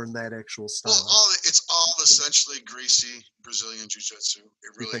and learn that actual style. Well, it's all essentially Gracie Brazilian Jiu-Jitsu.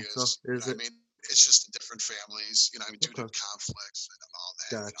 It really is. So? Is it? I mean, it's just different families, due to conflicts and all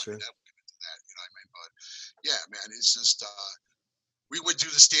that. Gotcha. We'll get into that, you know what I mean? But yeah, man, it's just we would do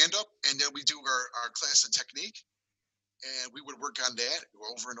the stand-up, and then we do our class of technique, and we would work on that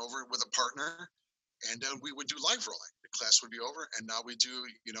over and over with a partner, and then we would do live rolling. The class would be over, and now we do,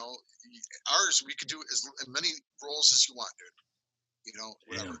 ours, we could do as many rolls as you want, dude.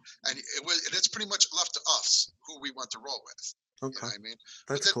 Whatever. Yeah. And it's pretty much left to us who we want to roll with. Okay. You know what I mean?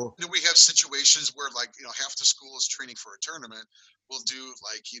 That's cool. Then we have situations where, half the school is training for a tournament. We'll do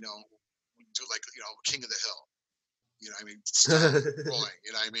King of the Hill. You know what I mean? Rolling, you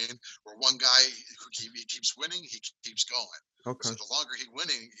know what I mean? Where one guy he keeps winning, he keeps going. Okay. So the longer he's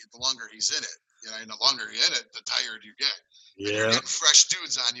winning, the longer he's in it. And the longer you're in it, the tired you get. Yeah. And you're getting fresh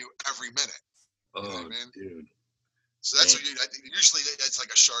dudes on you every minute. Oh, you know what I mean? Dude. So that's what usually it's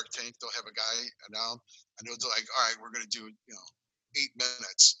like a Shark Tank. They'll have a guy down, and they'll like, all right, we're gonna do 8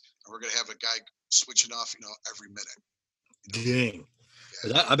 minutes, and we're gonna have a guy switching off, every minute. Dang.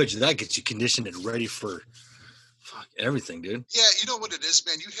 Yeah. I bet you that gets you conditioned and ready for everything, dude. Yeah, you know what it is,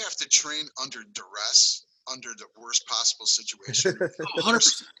 man? You have to train under duress, under the worst possible situation.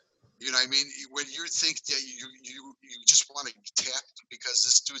 100%. You know what I mean? When you think that you just want to tap because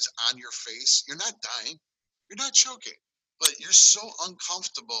this dude's on your face, you're not dying, you're not choking, but you're so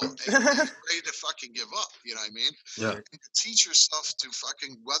uncomfortable and ready to fucking give up. You know what I mean? Yeah. And to teach yourself to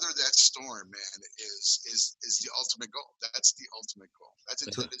fucking weather that storm, man, is the ultimate goal. That's the ultimate goal. That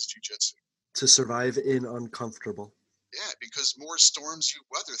is jujitsu. To survive in uncomfortable. Yeah, because more storms you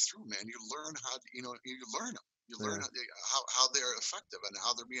weather through, man, you learn how to, you learn them. You learn how they're effective and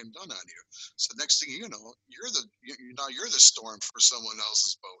how they're being done on you. So next thing you know, you're the storm for someone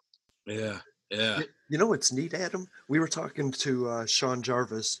else's boat. Yeah, yeah. You know what's neat, Adam? We were talking to Sean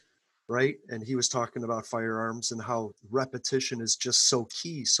Jarvis, right? And he was talking about firearms and how repetition is just so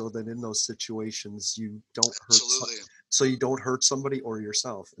key, so that in those situations you don't hurt. So you don't hurt somebody or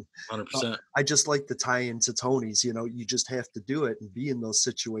yourself. 100%. I just like the tie into Tony's. You know, you just have to do it and be in those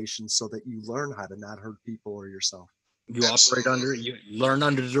situations so that you learn how to not hurt people or yourself. You operate under, you learn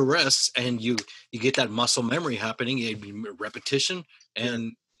under duress, and you get that muscle memory happening. Repetition,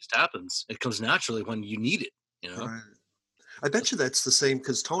 and it just happens. It comes naturally when you need it. You know. Right. I bet you that's the same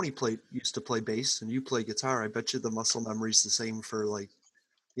because Tony used to play bass and you play guitar. I bet you the muscle memory is the same for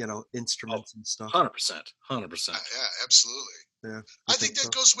instruments and stuff. 100%. 100%. Yeah, absolutely. Yeah, I think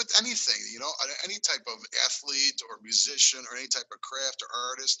that goes with anything, any type of athlete or musician or any type of craft or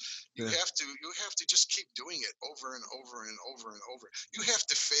artist. You have to just keep doing it over and over and over and over. You have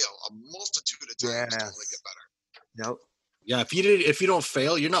to fail a multitude of times to only get better. Yep. Yeah, if you don't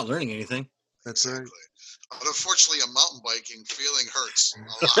fail, you're not learning anything. That's right. But unfortunately, on mountain biking, failing hurts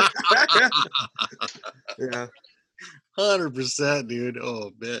a lot. Yeah. 100%, dude.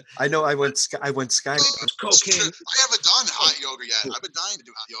 Oh man, I know. I went skydiving. Cocaine. I haven't done hot yoga yet. I've been dying to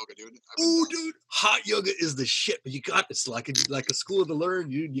do hot yoga, dude. Oh, dude, hot yoga is the shit. But it's like a school to learn,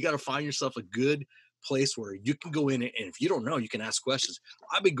 dude. You got to find yourself a good place where you can go in, and if you don't know, you can ask questions.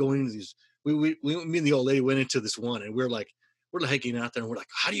 I've been going into these. Me and the old lady went into this one, and we're hiking out there, and we're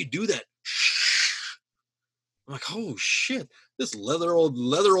like, how do you do that? I'm like, oh shit! This leather old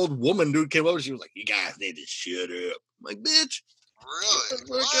woman, dude, came over. She was like, "You guys need to shut up." I'm like, bitch, really?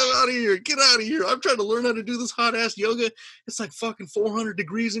 Get out of here! Get out of here! I'm trying to learn how to do this hot ass yoga. It's like fucking 400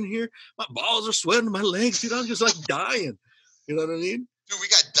 degrees in here. My balls are sweating. My legs, dude. I'm just like dying. You know what I mean? Dude, we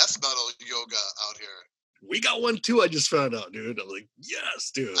got death metal yoga out here. We got one too. I just found out, dude. I'm like,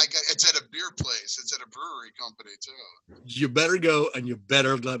 yes, dude. It's at a beer place. It's at a brewery company too. You better go, and you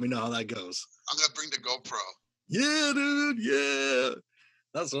better let me know how that goes. I'm gonna bring the GoPro. Yeah, dude. Yeah.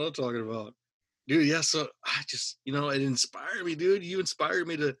 That's what I'm talking about. Dude, yeah. So I just, it inspired me, dude. You inspired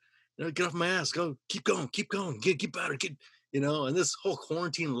me to, get off my ass. Go, keep going, get better, and this whole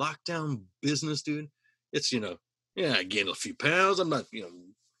quarantine lockdown business, dude. It's, I gained a few pounds. I'm not, We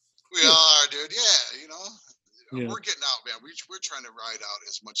are, dude. Yeah, We're getting out, man. We're trying to ride out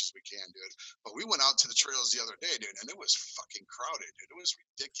as much as we can, dude. But we went out to the trails the other day, dude, and it was fucking crowded, dude. It was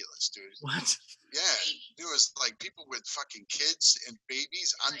ridiculous, dude. What? Yeah, there was like people with fucking kids and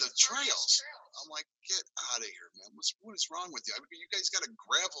babies on the trails. I'm like, get out of here, man. What is wrong with you? I mean, you guys got a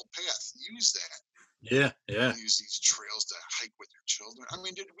gravel path. Use that. Yeah. Use these trails to hike with your children. I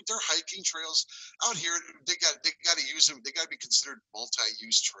mean, dude, they're hiking trails out here. They got to use them. They got to be considered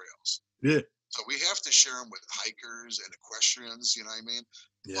multi-use trails. Yeah. So we have to share them with hikers and equestrians, you know what I mean?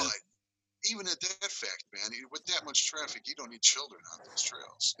 Yeah. But even at that fact, man, with that much traffic, you don't need children on those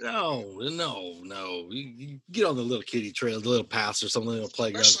trails. No. You get on the little kiddie trails, the little paths or something, little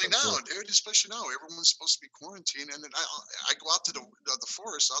playground. Especially now, dude. Especially now, everyone's supposed to be quarantined, and then I go out to the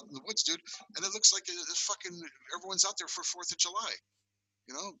forest, out in the woods, dude, and it looks like everyone's out there for 4th of July.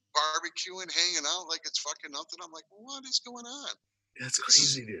 Barbecuing, hanging out like it's fucking nothing. I'm like, what is going on? That's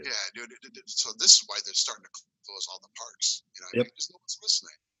crazy, dude. Yeah, dude. So this is why they're starting to close all the parks. Yep. Because no one's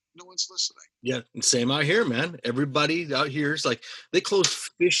listening. No one's listening. Yeah, same out here, man. Everybody out here is like, they closed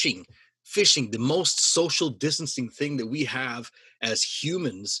fishing. Fishing, the most social distancing thing that we have as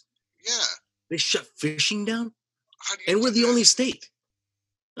humans. Yeah. They shut fishing down, and we're the only state.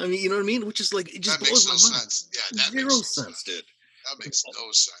 I mean, you know what I mean? Which is like, it just blows my mind. Sense. Yeah, that Zero makes sense, dude. That makes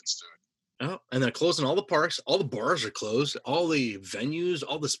no sense, dude. Oh, and they're closing all the parks, all the bars are closed, all the venues,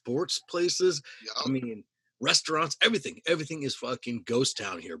 all the sports places. Yep. I mean, restaurants, everything is fucking ghost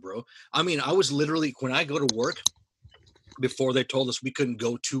town here, bro. I mean, I was literally, when I go to work, before they told us we couldn't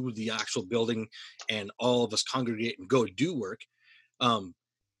go to the actual building and all of us congregate and go do work, I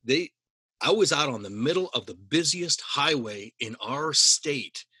was out on the middle of the busiest highway in our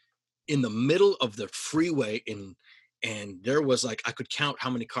state, in the middle of the freeway and there was like, I could count how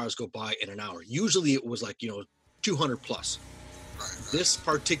many cars go by in an hour. Usually it was like, 200 plus. Right. This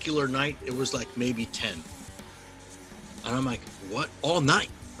particular night, it was like maybe 10. And I'm like, what? All night.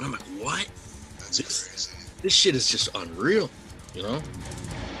 And I'm like, what? That's crazy. This shit is just unreal, you know?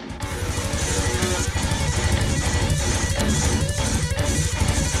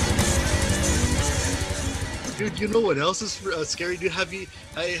 Dude, you know what else is scary? Dude, have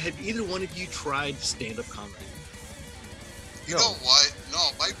either one of you tried stand-up comedy? You know what? No,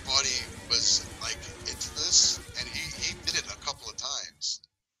 my buddy was like into this, and he did it a couple of times.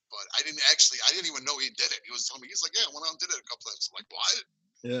 But I didn't even know he did it. He was telling me, he's like, yeah, I went out and did it a couple of times. I'm like, what?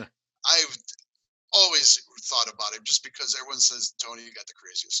 Yeah. I've always thought about it just because everyone says, Tony, you got the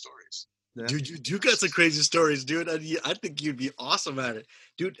craziest stories. Yeah. Dude, you got some crazy stories, dude. I think you'd be awesome at it.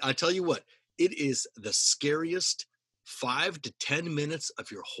 Dude, I tell you what, it is the scariest 5 to 10 minutes of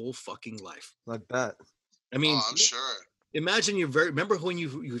your whole fucking life. I bet. I mean, I'm sure. Imagine remember when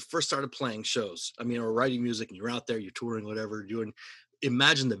you first started playing shows, I mean, or writing music, and you're out there, you're touring, whatever, doing.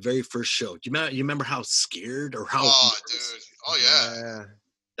 Imagine the very first show. Do you remember how scared or how? Oh, dude. Oh, yeah.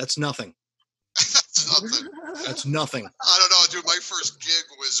 That's nothing. That's nothing. That's nothing. I don't know, dude. My first gig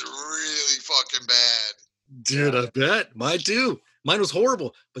was really fucking bad. Dude, I bet. Mine too. Mine was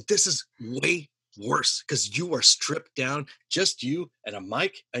horrible, but this is way worse because you are stripped down, just you and a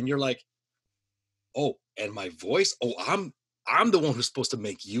mic, and you're like, oh, and my voice. Oh, I'm the one who's supposed to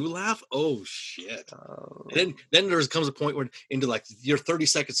make you laugh. Oh shit. Oh. Then there comes a point where into like you're 30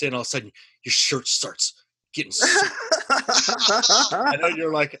 seconds in, all of a sudden your shirt starts getting and then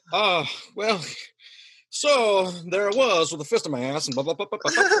you're like, oh, well, so there I was with a fist in my ass and blah, blah, blah, blah,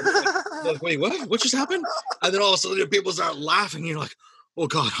 blah. Like, wait, what just happened? And then all of a sudden people start laughing. And you're like, oh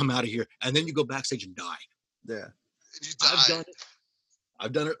God, I'm out of here. And then you go backstage and die. Yeah.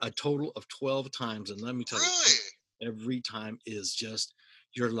 I've done it a total of 12 times. And let me tell Really? you, every time is just,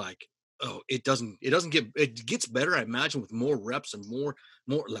 you're like, oh, it gets better, I imagine, with more reps and more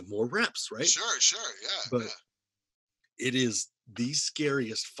reps, right? Sure, yeah. But it is the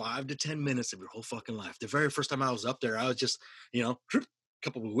scariest 5 to 10 minutes of your whole fucking life. The very first time I was up there, I was just, a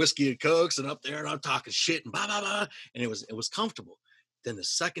couple of whiskey and cokes and up there and I'm talking shit and blah, blah, blah. And it was comfortable. Then the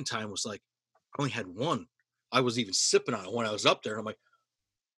second time was like, I only had one. I was even sipping on it when I was up there. And I'm like,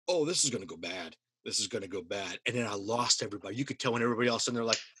 oh, this is going to go bad. This is going to go bad. And then I lost everybody. You could tell when everybody else in there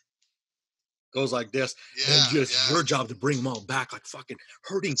like goes like this. And just your job to bring them all back like fucking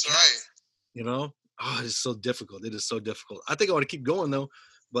hurting cats. Right. Oh, it is so difficult. It is so difficult. I think I want to keep going though,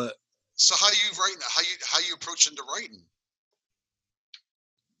 but. So how do you write? How you approach into writing?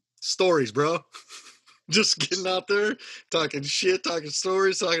 Stories, bro. Just getting out there, talking shit, talking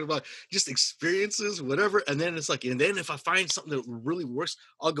stories, talking about just experiences, whatever. And then it's like, and then if I find something that really works,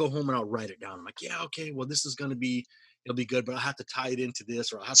 I'll go home and I'll write it down. I'm like, yeah, okay, well, this is going to be, it'll be good, but I'll have to tie it into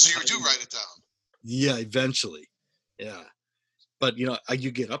this, or I'll have to. So you do write it down? Yeah, eventually. Yeah. But,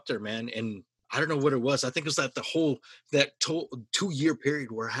 you get up there, man, and I don't know what it was. I think it was that 2-year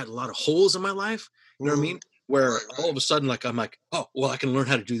period where I had a lot of holes in my life. You know what I mean? Where all of a sudden, like, I'm like, oh, well, I can learn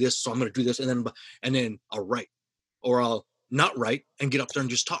how to do this, so I'm going to do this, and then I'll write, or I'll not write and get up there and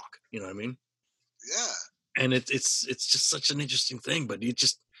just talk. You know what I mean? Yeah. And it's just such an interesting thing, but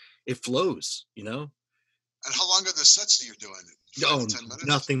it flows, And how long are the sets that you're doing? 5 to 10 minutes?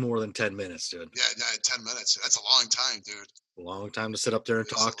 Nothing more than 10 minutes, dude. Yeah, 10 minutes. That's a long time, dude. A long time to sit up there and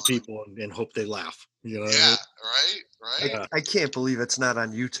talk to people and hope they laugh. You know? Yeah, right. I can't believe it's not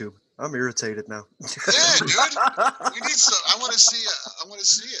on YouTube. I'm irritated now. Yeah, dude. We need some. I want to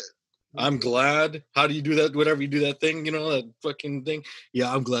see it. I'm glad. How do you do that? Whatever you do that thing, that fucking thing.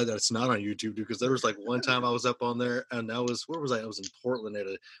 Yeah, I'm glad that it's not on YouTube, because there was like one time I was up on there, and where was I? I was in Portland at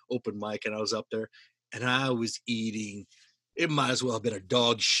an open mic, and I was up there, and I was eating. It might as well have been a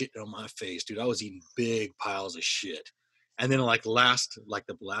dog shitting on my face, dude. I was eating big piles of shit. And then the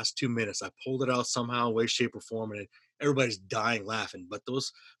last 2 minutes, I pulled it out somehow, way, shape, or form, and everybody's dying laughing. But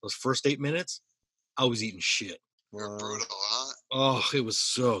those first 8 minutes, I was eating shit. You're brutal, huh? Oh, it was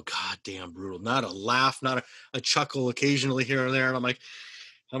so goddamn brutal. Not a laugh, not a chuckle occasionally here and there. And I'm like,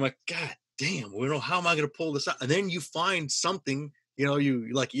 God damn, how am I going to pull this out? And then you find something, you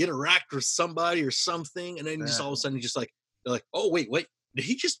like interact with somebody or something, and then just all of a sudden you just like, they're like, oh, wait, did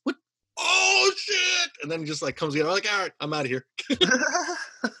he just what? Oh shit! And then just like comes together. I'm like, all right, I'm out of here.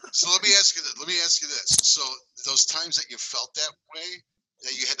 So let me ask you this. So those times that you felt that way,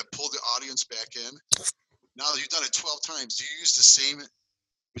 that you had to pull the audience back in, now that you've done it 12 times, do you use the same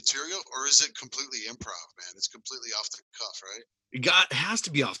material, or is it completely improv, man? It's completely off the cuff, right? It has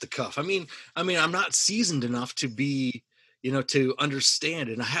to be off the cuff. I mean, I'm not seasoned enough to be, to understand,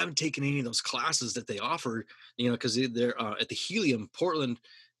 and I haven't taken any of those classes that they offer, because they're at the Helium Portland.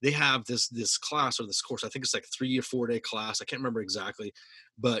 they have this class or this course. I think it's like 3 or 4 day class. I can't remember exactly,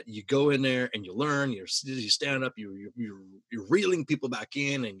 but you go in there and you learn. You stand up. You're reeling people back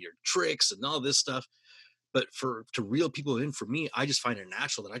in and your tricks and all this stuff. But to reel people in, for me, I just find it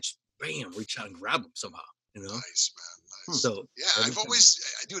natural that I just bam reach out and grab them somehow. You know. Nice, man. Nice. So yeah, I've always,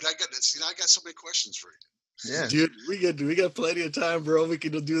 dude. I got so many questions for you. Yeah, dude, we got plenty of time, bro. We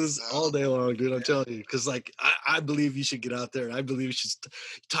can do this all day long, dude. I'm telling you, because like I believe you should get out there, and I believe you should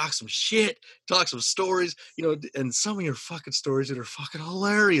talk some shit, talk some stories, you know. And some of your fucking stories that are fucking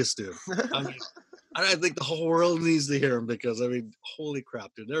hilarious, dude. I mean, I think the whole world needs to hear them because I mean, holy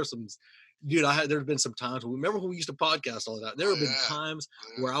crap, dude. There's some. Dude, there's been some times. Remember when we used to podcast all that? There have been times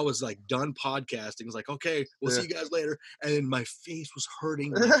where I was like done podcasting. It was like, okay, we'll see you guys later, and then my face was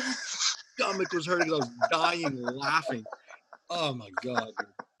hurting. Stomach was hurting. I was dying laughing. Oh my god,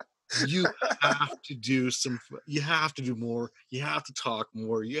 dude. You have to do more. You have to talk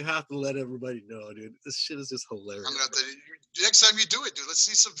more. You have to let everybody know, dude. This shit is just hilarious. I'm gonna have to, next time you do it, dude, let's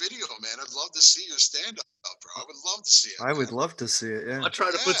see some video, man. I'd love to see your stand-up, bro. I would love to see it. I would love to see it. Yeah, I'll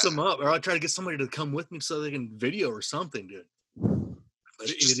try to put some up, or I'll try to get somebody to come with me so they can video or something, dude. But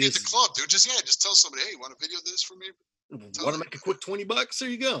just at the club, dude. Just tell somebody, hey, you want to video this for me? Want to make a quick $20? There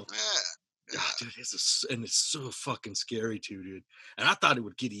you go. Yeah. Oh, dude, it's so fucking scary too, dude. And I thought it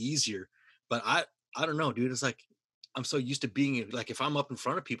would get easier, but I don't know, dude. It's like I'm so used to being like, if I'm up in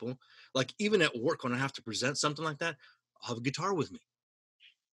front of people, like even at work when I have to present something like that, I'll have a guitar with me.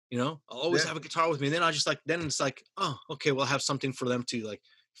 You know, I'll always have a guitar with me. And then then it's like, oh, okay, well, I'll have something for them to like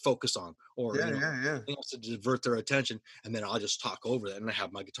focus on, or something else to divert their attention, and then I'll just talk over that, and I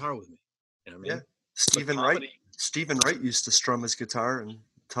have my guitar with me. You know what I mean? Yeah. Stephen Wright used to strum his guitar and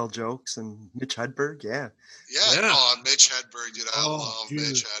tell jokes, and Mitch Hedberg, yeah. Oh, Mitch Hedberg, dude. I love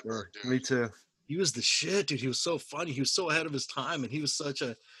Mitch Hedberg, dude. Me too. He was the shit, dude. He was so funny. He was so ahead of his time, and he was such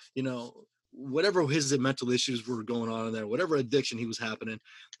a, you know, whatever his mental issues were going on in there, whatever addiction he was happening,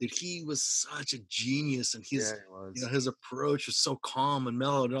 dude, he was such a genius, and his you know, his approach was so calm and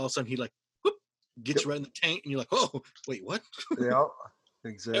mellow, and all of a sudden he like whoop, gets you right in the tank, and you're like, oh, wait, what? Yeah.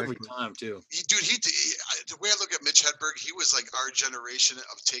 Exactly. Every time too. The way I look at Mitch Hedberg, he was like our generation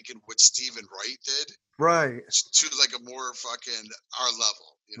of taking what Stephen Wright did, right, to like a more fucking our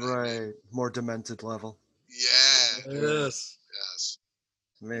level, you know right, what I mean? More demented level. Yeah. Yes.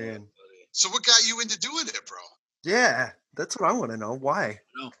 Man. So what got you into doing it, bro? Yeah, that's what I want to know. Why?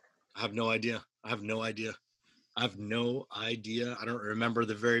 No, I have no idea. I don't remember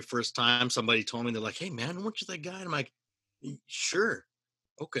the very first time somebody told me, they're like, hey man, weren't you that guy? And I'm like, sure.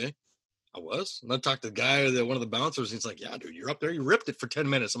 Okay. I was. And I talked to the guy, one of the bouncers, and he's like, yeah, dude, you're up there. You ripped it for 10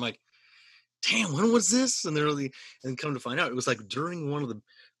 minutes. I'm like, damn, when was this? And and come to find out, it was like during one of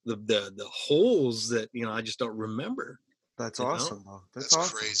the holes that, you know, I just don't remember. That's awesome, though. That's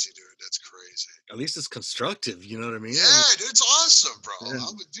awesome. Crazy, dude. That's crazy. At least it's constructive. You know what I mean? Yeah, dude, it's awesome, bro. Yeah.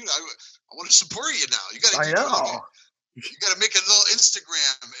 Dude, I want to support you now. You got to. I know. You got to make a little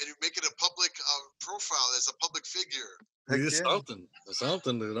Instagram and make it a public profile as a public figure. It's something,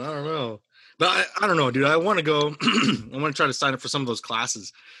 dude. I don't know. But I don't know, dude. I want to go. I want to try to sign up for some of those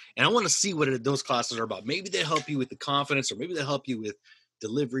classes. And I want to see what those classes are about. Maybe they help you with the confidence, or maybe they help you with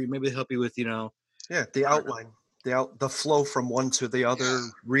delivery. Maybe they help you with, you know. Yeah, the outline. The flow from one to the other,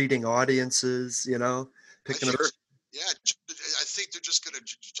 reading audiences, you know, picking up. Yeah, I think they're just going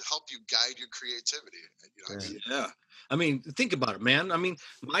to help you guide your creativity. You know, yeah. I mean, think about it, man. I mean,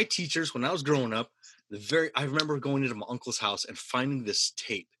 my teachers, when I was growing up, I remember going into my uncle's house and finding this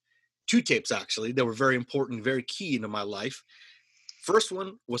tape. 2 tapes, actually, that were very important, very key into my life. First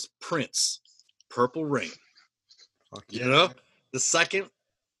one was Prince, Purple Rain. You know? The second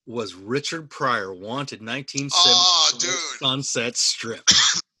was Richard Pryor, Wanted, 1970 Sunset Strip.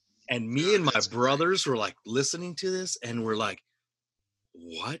 And me and my brothers were like listening to this, and we're like,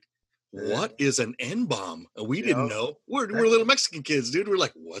 what is an N-bomb? And we didn't know. We're little Mexican kids, dude. We're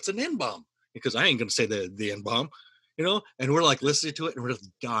like, what's an N-bomb? Because I ain't going to say the N-bomb, you know? And we're like listening to it, and we're just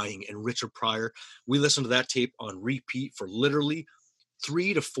dying. And Richard Pryor, we listened to that tape on repeat for literally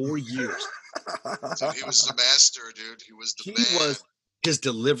 3 to 4 years. So he was the master, dude. He was the man. His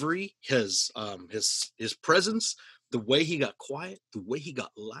delivery, his presence, the way he got quiet, the way he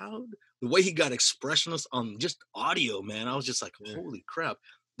got loud, the way he got expressionless on just audio, man. I was just like, holy crap.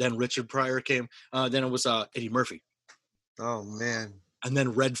 Then Richard Pryor came. Then it was Eddie Murphy. Oh, man. And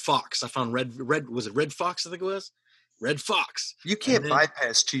then Red Fox. I found Red. Was it Red Fox, I think it was? Red Fox. You can't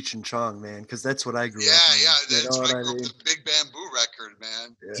bypass Cheech and Chong, man, because that's what I grew up in. Yeah. That's what I mean? The Big Bamboo record,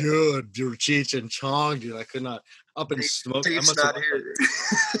 man. Yeah. Dude, Cheech and Chong, dude. I could not. Up in smoke. Dave's not here.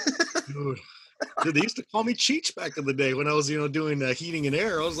 Dude. Dude, they used to call me Cheech back in the day when I was, doing heating and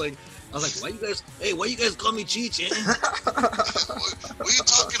air. I was like, why you guys call me Cheech? What are you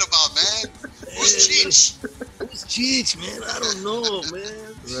talking about, man? Who's Cheech? Who's Cheech, man? I don't know,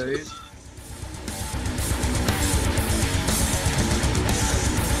 man. Right.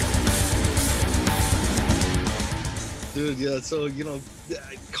 Dude, yeah. So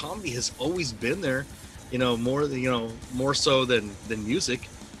comedy has always been there, more so than music,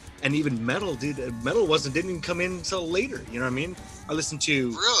 and even metal, dude. Metal didn't even come in until later. You know what I mean? I listened to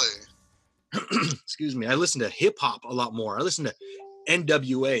Really? excuse me. I listened to hip hop a lot more. I listened to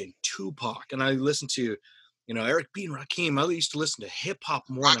NWA and Tupac, and I listened to, Eric B. and Rakim. I used to listen to hip hop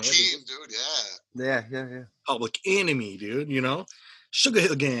more. Rakim, dude, yeah. Yeah. Public Enemy, dude. Sugar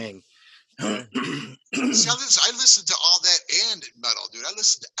Hill Gang. See, I listened to all that and metal, dude. I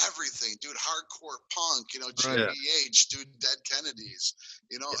listened to everything, dude. Hardcore punk, GBH, dude. Dead Kennedys,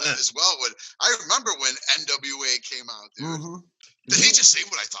 as well. When I remember when NWA came out, dude. Mm-hmm. Did he just say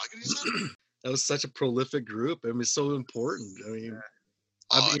what I thought he said? That was such a prolific group. I mean, it's so important. I mean,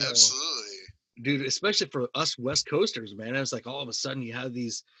 absolutely, dude. Especially for us West Coasters, man. It's like all of a sudden you have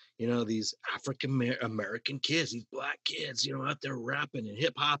these, these African American kids, these black kids, out there rapping and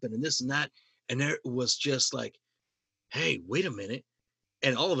hip hopping and this and that. And there was just like, hey, wait a minute.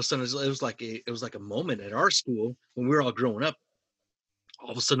 And all of a sudden it was like a moment at our school when we were all growing up. All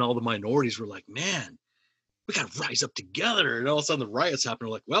of a sudden all the minorities were like, man, we got to rise up together. And all of a sudden the riots happened.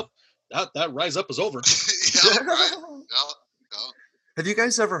 We're like, well, that rise up is over. Yeah, right. No. Have you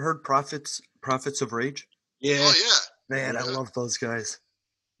guys ever heard Prophets of Rage? Yeah. Oh yeah. Man, I love those guys.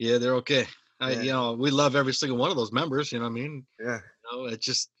 Yeah, they're okay. Yeah. We love every single one of those members. You know what I mean? Yeah.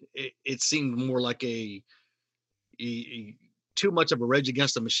 It seemed more like a too much of a Rage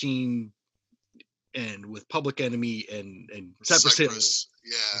Against the Machine, and with Public Enemy and Cypress Hill.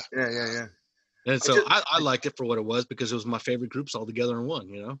 Yeah. And so I liked it for what it was because it was my favorite groups all together in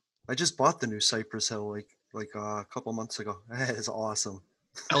one. I just bought the new Cypress Hill like a couple months ago. It's awesome.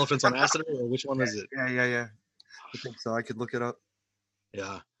 Elephants on Acid, or which one is it? Yeah. I think so. I could look it up.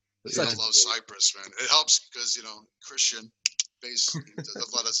 Yeah. I love Cypress, man. It helps because Christian bass does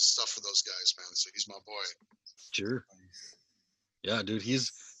a lot of stuff for those guys, man. So he's my boy. Sure. Yeah, dude.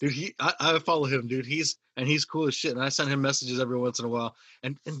 I follow him, dude. He's cool as shit. And I send him messages every once in a while.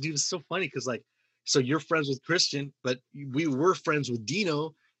 And dude, it's so funny because so you're friends with Christian, but we were friends with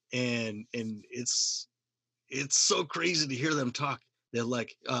Dino, and it's so crazy to hear them talk. They're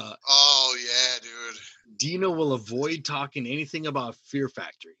like, oh yeah, dude. Dino will avoid talking anything about Fear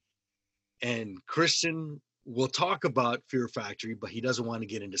Factory, and Christian will talk about Fear Factory, but he doesn't want to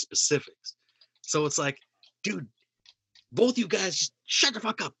get into specifics. So it's like, dude, both you guys just shut the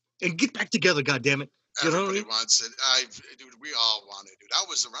fuck up and get back together, goddammit. Everybody wants it. Dude, we all want it, dude. I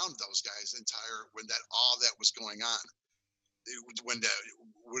was around those guys when all that was going on.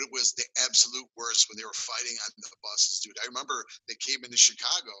 When it was the absolute worst, when they were fighting on the buses, dude. I remember they came into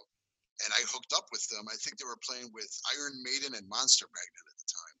Chicago, and I hooked up with them. I think they were playing with Iron Maiden and Monster Magnet at the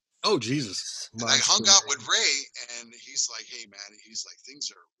time. Oh, Jesus. And I hung out with Ray, and he's like, hey, man, things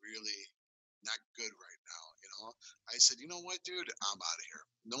are really not good right now, I said, you know what, dude, I'm out of here.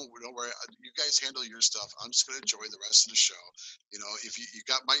 No, don't worry. You guys handle your stuff. I'm just gonna enjoy the rest of the show. If you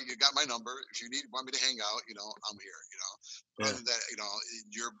got my number. If you want me to hang out, I'm here. Yeah. Other than that,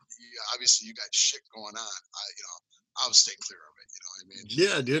 obviously you got shit going on. I'll stay clear of it. You know what I mean?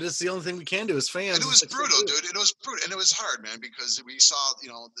 Yeah, dude. It's the only thing we can do as fans. And it was brutal, dude. It was brutal, and it was hard, man, because we saw,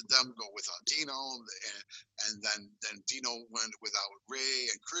 them go without Dino, and then Dino went without Ray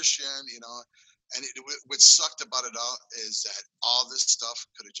and Christian, And what sucked about it all is that all this stuff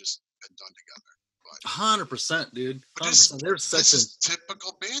could have just been done together. 100%, dude. 100%. This is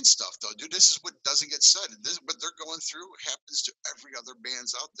typical band stuff, though, dude. This is what doesn't get said. What they're going through happens to every other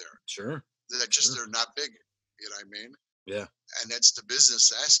bands out there. Sure. They're not big. You know what I mean? Yeah. And that's the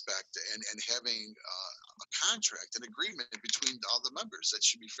business aspect, and having a contract, an agreement between all the members that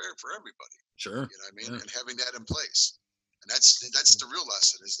should be fair for everybody. Sure. You know what I mean? Yeah. And having that in place. And that's the real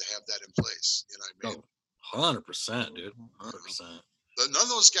lesson, is to have that in place. You know what I mean? 100%, dude. 100%. None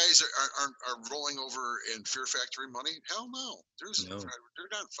of those guys are rolling over in Fear Factory money. Hell no. They're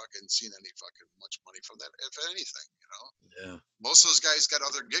not fucking seeing any fucking much money from that, if anything, Yeah. Most of those guys got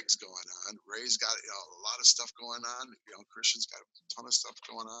other gigs going on. Ray's got a lot of stuff going on. Christian's got a ton of stuff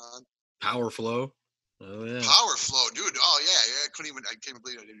going on. Power Flow. Oh yeah. Power Flow, dude. Oh yeah. I can't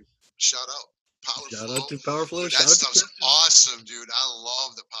believe I didn't shout out. Shout out to Power Flow. Dude, that stuff's awesome, dude. I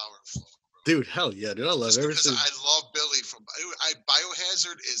love the Power Flow. Dude, hell yeah, dude. I love everything. I love Billy from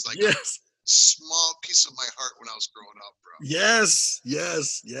Biohazard is like a small piece of my heart when I was growing up, bro. Yes. That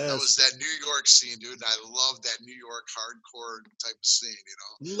was that New York scene, dude. And I love that New York hardcore type of scene,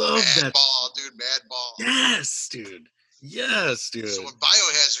 Love that. Madball, dude, Madball. Yes, dude. Yes, dude. So when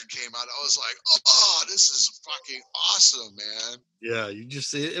Biohazard came out, I was like, oh, this is fucking awesome, man. Yeah,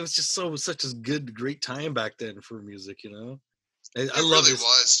 it was just such a great time back then for music, I It love really it.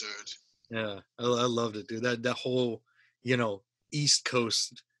 was, dude. Yeah, I loved it, dude. That whole, East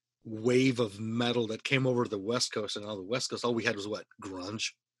Coast wave of metal that came over to the West Coast, and on the West Coast, all we had was what?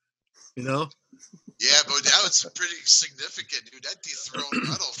 Grunge. Yeah, but that was pretty significant, dude. That dethroned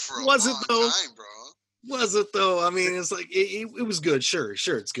metal for a Was it long though? time, bro. Was it though? I mean, it's like it was good. Sure,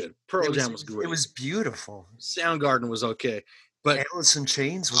 it's good. Pearl Jam was great. It was beautiful. Soundgarden was okay, but Alice in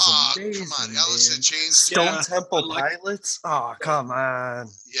Chains was amazing. Come on, Alice in Chains. Stone Temple Pilots. Oh, come on.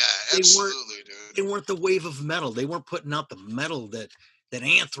 Yeah, absolutely, dude. They weren't the wave of metal. They weren't putting out the metal that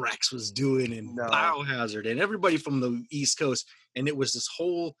Anthrax was doing, and Biohazard, and everybody from the East Coast. And it was this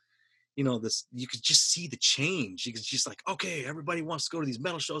whole, this, you could just see the change. You could just like, okay, everybody wants to go to these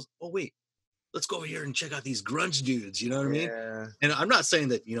metal shows. Oh wait, let's go over here and check out these grunge dudes. You know what I mean? And I'm not saying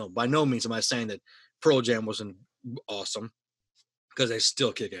that, by no means am I saying that Pearl Jam wasn't awesome, because they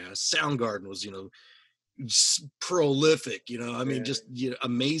still kick ass. Soundgarden was, prolific, just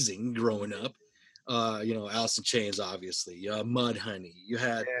amazing growing up. Alice in Chains, obviously, Mudhoney, you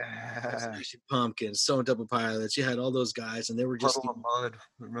had Smashing Pumpkins, Stone Temple Pilots, you had all those guys, and they were just Puddle of Mud.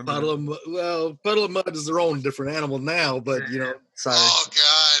 Remember Puddle of Mud is their own different animal now, but sorry. Oh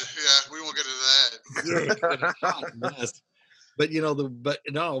God, yeah, we won't get into that.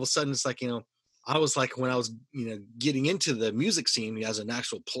 But all of a sudden it's like, I was like, when I was getting into the music scene as an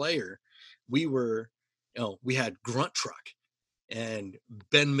actual player, we had Grunt Truck. And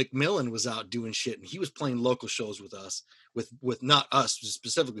Ben McMillan was out doing shit, and he was playing local shows with us, with not us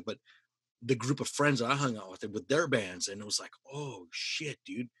specifically, but the group of friends that I hung out with their bands. And it was like, oh shit,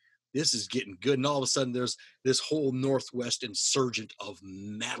 dude, this is getting good. And all of a sudden there's this whole Northwest insurgent of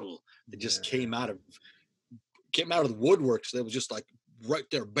metal that just came out of the woodworks. That was just like right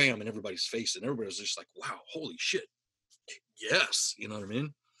there, bam, in everybody's face. And everybody was just like, wow, holy shit. Yes. You know what I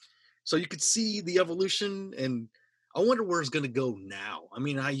mean? So you could see the evolution, and I wonder where it's going to go now. I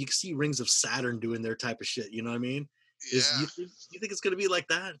mean, you can see Rings of Saturn doing their type of shit. You know what I mean? Yeah. You think it's going to be like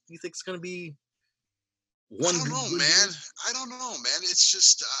that? You think it's going to be one? I don't know, man. I don't know, man. It's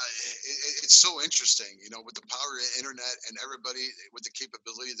just, it's so interesting, with the power of the internet and everybody with the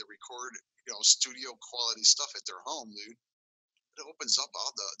capability to record, studio quality stuff at their home, dude. It opens up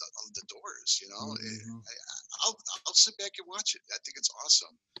all the doors, I'll sit back and watch it. I think it's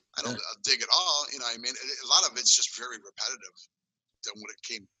awesome. I don't dig it all, I mean, a lot of it's just very repetitive than what it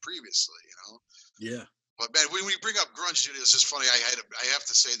came previously, Yeah. But man, when we bring up grunge, dude, it's just funny. I have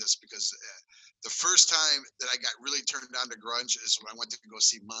to say this because the first time that I got really turned on to grunge is when I went to go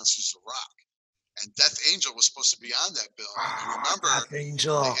see Monsters of Rock. And Death Angel was supposed to be on that bill. I remember Death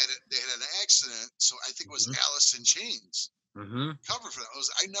Angel. They had an accident, so I think it was Alice in Chains. Cover for that.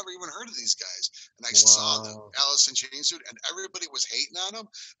 I never even heard of these guys, and I saw them, Alice in Chains, dude, and everybody was hating on them,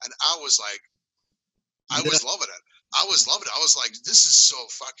 and I was like, I was loving it. I was like, this is so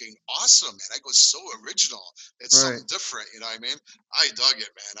fucking awesome, man. I go, so original. It's something different, you know what I mean? I dug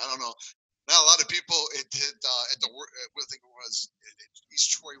it, man. I don't know. Not a lot of people at the I think it was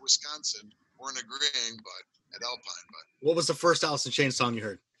East Troy, Wisconsin, weren't agreeing, but at Alpine. But what was the first Alice in Chains song you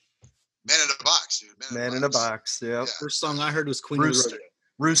heard? Man in a Box, dude. Man in a Box, yeah. First song I heard was Queen of the Rodeo.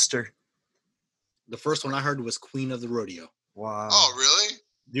 Rooster. The first one I heard was Queen of the Rodeo. Wow. Oh, really?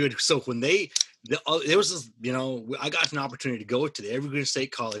 Dude, so when there was this, I got an opportunity to go to the Evergreen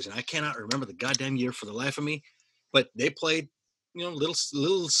State College, and I cannot remember the goddamn year for the life of me, but they played,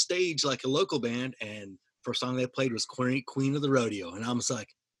 little stage like a local band, and first song they played was Queen of the Rodeo, and I was like,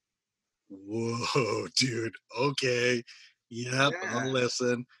 whoa, dude, okay. Yep, yeah. I'll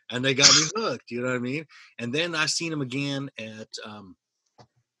listen. And they got me hooked, you know what I mean? And then I seen them again at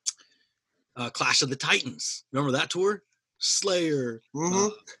Clash of the Titans. Remember that tour? Slayer.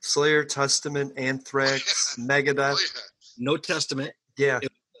 Slayer, Testament, Anthrax, Megadeth. No Testament. Yeah.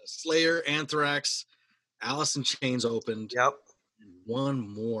 Slayer, Anthrax, Alice in Chains opened. Yep. And one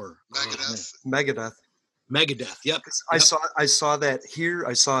more. Megadeth. Megadeth. Yep. I saw that here.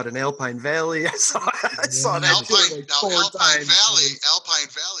 I saw it in Alpine Valley. I saw that Alpine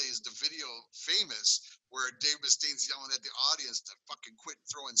Valley is the video famous where Dave Mustaine's yelling at the audience to fucking quit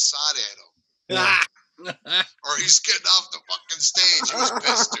throwing sod at him. Yeah. Or he's getting off the fucking stage. He was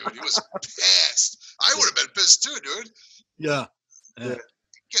pissed, dude. He was pissed. I would have been pissed too, dude. Yeah.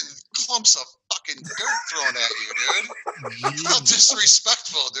 Getting clumps of fucking fucking dirt thrown at you, dude. How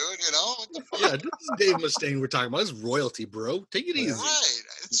disrespectful, dude. You know? What the fuck? Yeah, this is Dave Mustaine we're talking about. This is royalty, bro. Take it easy. Right.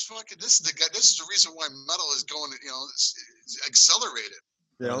 It's fucking. This is the guy. This is the reason why metal is going. You know, it's accelerated.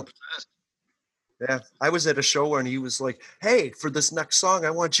 Yeah. Yeah, I was at a show where he was like, "Hey, for this next song, I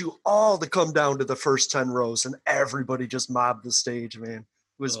want you all to come down to the first 10 rows," and everybody just mobbed the stage. Man, it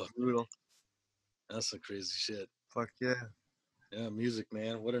was brutal. That's some crazy shit. Fuck yeah. Yeah, music,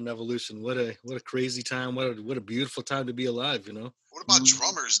 man. What an evolution. What a crazy time. What a beautiful time to be alive, you know? What about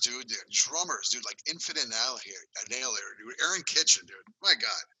drummers, dude? Drummers, dude, like Infinite Annihilator, dude. Aaron Kitchen, dude. My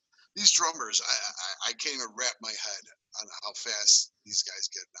God. These drummers, I can't even wrap my head on how fast these guys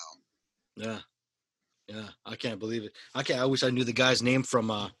get now. Yeah. Yeah. I can't believe it. I wish I knew the guy's name from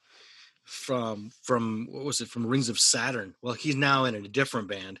what was it? From Rings of Saturn. Well, he's now in a different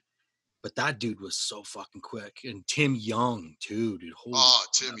band. But that dude was so fucking quick. And Tim Young, too, dude.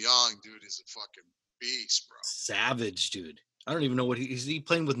 Tim Young, dude, is a fucking beast, bro. Savage, dude. I don't even know is he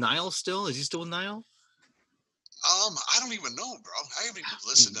playing with Nile still? Is he still with Nile? I don't even know, bro. I haven't even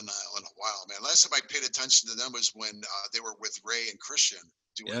listened to Nile in a while, man. Last time I paid attention to them was when they were with Ray and Christian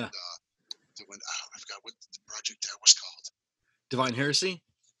doing I forgot what the project that was called. Divine Heresy?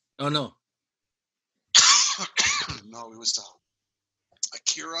 Oh, no. No, it was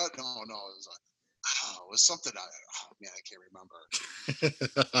Akira? No, it was something. Man, I can't remember.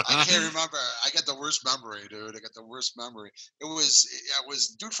 I can't remember. I got the worst memory, dude. I got the worst memory. It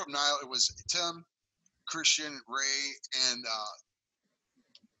was dude from Nile. It was Tim, Christian, Ray, and oh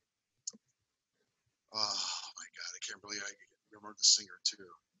my God, I can't believe I remember the singer too.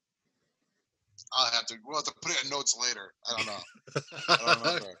 We'll have to put it in notes later. I don't know. I don't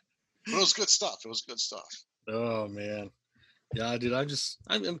remember. But it was good stuff. Oh man. Yeah, dude,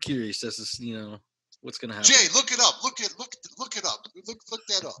 I'm curious as to, you know, what's gonna happen. Jay, look it up. Look it up. Look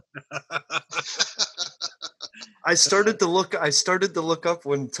that up. I started to look up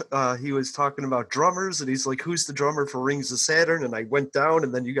when he was talking about drummers, and he's like, "Who's the drummer for Rings of Saturn?" And I went down,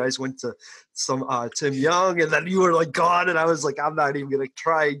 and then you guys went to some Tim Young, and then you were like gone, and I was like, "I'm not even gonna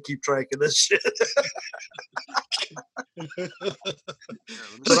try and keep track of this shit."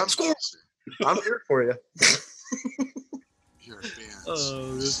 But I'm here for you.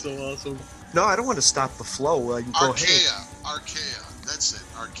 Oh, that's so awesome. No, I don't want to stop the flow. You go, Archaea. That's it.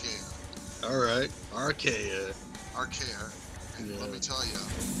 Archaea. All right. Archaea. And let me tell you.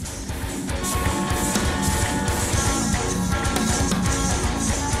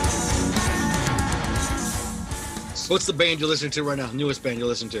 What's the band you're listening to right now? Newest band you're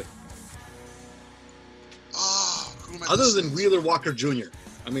listening to? Who am I other listening than Wheeler Walker Jr.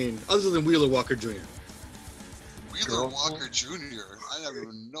 Other than Wheeler Walker Jr. Wheeler Walker Jr. I don't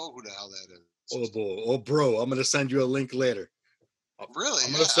even know who the hell that is. Oh, bro, I'm gonna send you a link later. Really?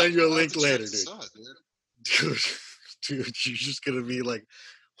 I'm gonna send you a link later, dude. Dude, you're just gonna be like,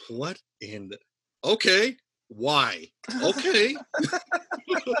 what in the... Okay, why? Okay.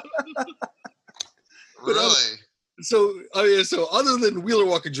 Really? So other than Wheeler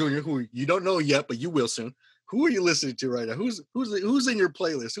Walker Jr., who you don't know yet, but you will soon, who are you listening to right now? Who's in your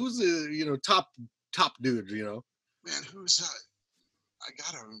playlist? Who's the top dude? You know, man. Who's I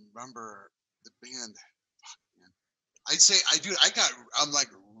gotta remember the band. Fuck, man. I'd say I'm like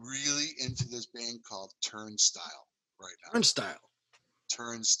really into this band called Turnstile right now.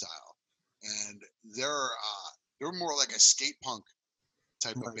 Turnstile, and they're more like a skate punk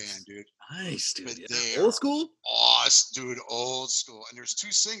type of band, dude. Nice, dude. Yeah. Old school? Awesome, dude. Old school. And there's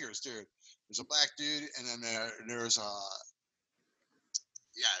two singers, dude. There's a black dude, and then there's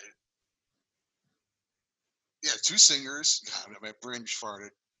two singers. God, my brain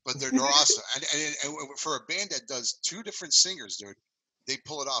farted. But they're awesome. And for a band that does two different singers, dude, they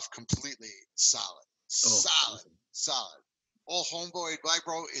pull it off completely solid. Solid. Old homeboy Black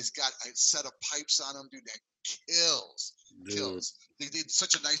Bro has got a set of pipes on him, dude, that kills. They did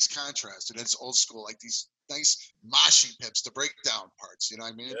such a nice contrast, dude. It's old school, like these nice moshy pips, the breakdown parts. You know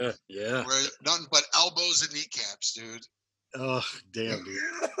what I mean? Yeah. Where nothing but elbows and kneecaps, dude. Oh, damn, dude.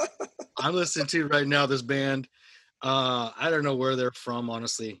 I'm listening to right now this band. I don't know where they're from,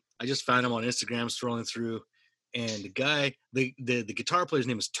 honestly. I just found them on Instagram, scrolling through, and the guy, the guitar player's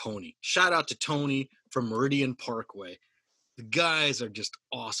name is Tony. Shout out to Tony from Meridian Parkway. The guys are just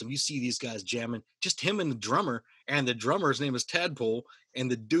awesome. You see these guys jamming, just him and the drummer's name is Tadpole, and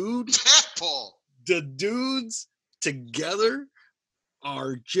the dudes together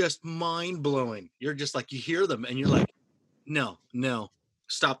are just mind-blowing. You're just like, you hear them and you're like, no,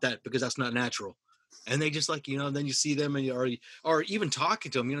 stop that, because that's not natural. And they just like, then you see them and or even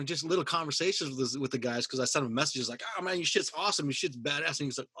talking to them, just little conversations with the guys. Cause I sent them messages like, oh man, your shit's awesome. Your shit's badass. And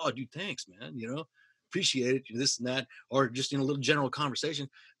he's like, oh dude, thanks, man. Appreciate it. This and that, or just, a little general conversation.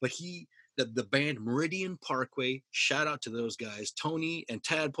 But the band Meridian Parkway, shout out to those guys, Tony and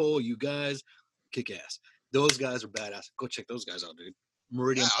Tadpole, you guys kick ass. Those guys are badass. Go check those guys out, dude.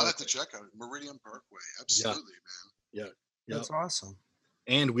 Meridian I'll Parkway. have to check out Meridian Parkway. Absolutely, man. Yeah. That's awesome.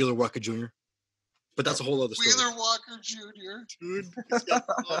 And Wheeler Walker Jr. But that's a whole other story. Wheeler Walker Jr. Dude,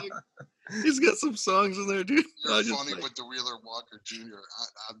 he's got some songs in there, dude. You're funny with the Wheeler Walker Jr.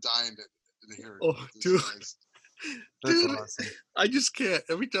 I'm dying to hear it. Oh, dude. Dude, awesome. I just can't.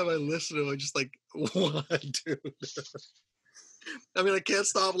 Every time I listen to him, I just like, why, dude? I mean, I can't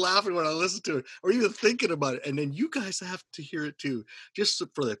stop laughing when I listen to it or even thinking about it. And then you guys have to hear it too, just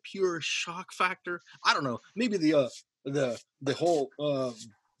for the pure shock factor. I don't know. Maybe the whole, I don't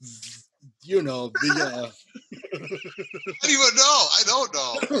even know. I don't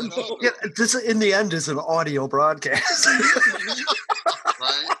know. Yeah, this in the end is an audio broadcast.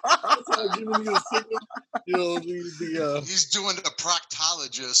 Right? Giving you a signal, he's doing a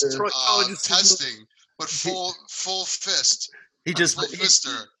proctologist proctologist testing, but full fist. He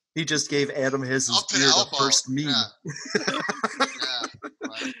just gave Adam his beer the first meme. Yeah,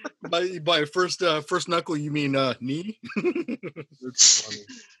 right. By first knuckle, you mean knee? That's funny.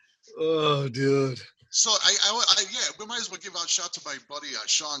 Oh, dude. So we might as well give out a shout to my buddy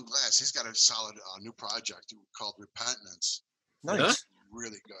Sean Glass. He's got a solid new project called Repentance. Nice, huh?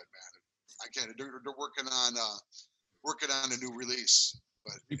 Really good, man. They're working on a new release.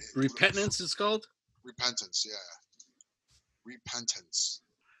 But Repentance is called? Repentance, yeah. Repentance.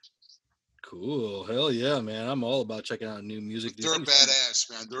 Cool. Hell yeah, man. I'm all about checking out new music. They're badass,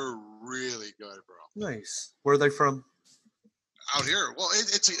 man. They're really good, bro. Nice. Where are they from? Out here. Well,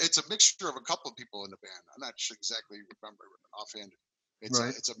 it's a mixture of a couple of people in the band. I'm not sure exactly remember offhand. It's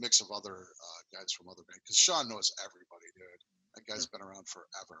a mix of other guys from other bands. Because Sean knows everybody, dude. That guy's been around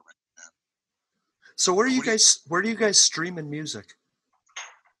forever, man. So where do you guys streaming music?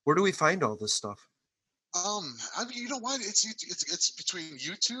 Where do we find all this stuff? I mean, you know what? It's between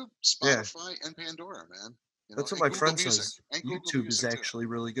YouTube, Spotify, and Pandora, man. That's what my friend says. YouTube is actually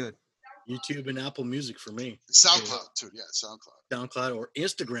really good. YouTube and Apple Music for me. SoundCloud too, yeah, SoundCloud or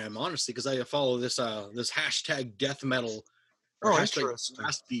Instagram, honestly, because I follow this hashtag death metal or interesting.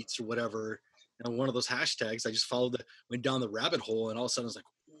 blast beats or whatever. One of those hashtags. I just went down the rabbit hole, and all of a sudden it's like,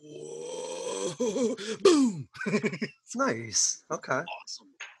 whoa, boom! It's nice. Okay. Awesome.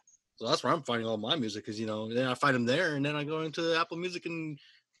 So that's where I'm finding all my music, because then I find them there, and then I go into Apple Music and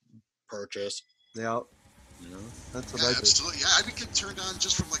purchase. Yeah. That's what I do. Absolutely. Yeah, I get turned on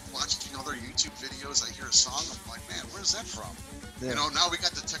just from like watching other YouTube videos. I hear a song, I'm like, man, where's that from? Yeah. Now we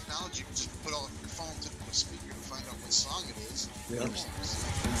got the technology. You can just put all your phone to the speaker to find out what song it is. Yeah.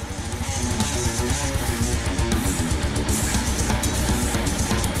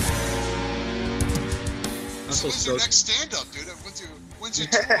 So when's your next stand-up, dude? When's your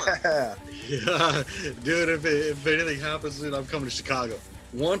tour? Yeah, dude, if anything happens, dude, I'm coming to Chicago.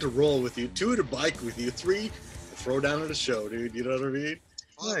 1, to roll with you. 2, to bike with you. 3, to throw down at a show, dude. You know what I mean?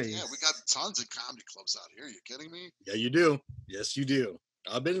 Nice. Yeah, we got tons of comedy clubs out here. Are you kidding me? Yeah, you do. Yes, you do.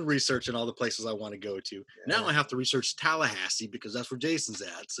 I've been researching all the places I want to go to. Yeah. Now I have to research Tallahassee because that's where Jason's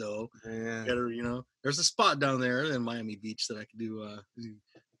at. So, there's a spot down there in Miami Beach that I can do.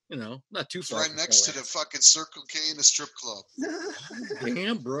 Not too far. Right next to the fucking Circle K and the strip club.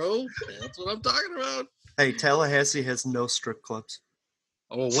 Damn, bro. That's what I'm talking about. Hey, Tallahassee has no strip clubs.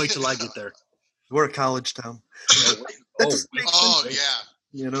 Oh, wait till I get there. We're a college town. Oh, yeah.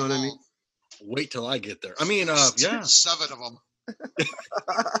 You know what I mean? Wait till I get there. I mean, yeah. 7 of them.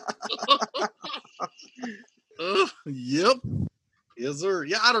 Yep. Yes, sir.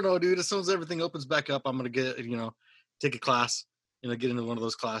 Yeah, I don't know, dude. As soon as everything opens back up, I'm going to get, take a class, get into one of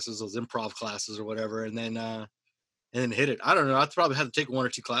those classes, those improv classes or whatever, and then hit it. I don't know. I'd probably have to take 1 or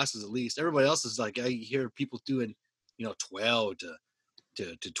 2 classes at least. Everybody else is like, I hear people doing, 12 to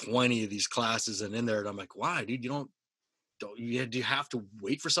 20 of these classes and in there. And I'm like, why, dude? Do you have to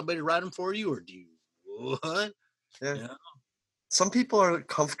wait for somebody to write them for you, or do you what? Yeah. Some people are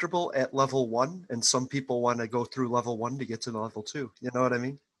comfortable at level 1, and some people want to go through level 1 to get to level 2. You know what I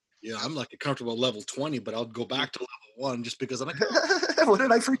mean? Yeah, I'm like comfortable at level 20, but I'll go back to level 1 just because I'm like, what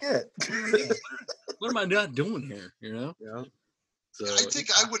did I forget? What am I not doing here? Yeah. So, I think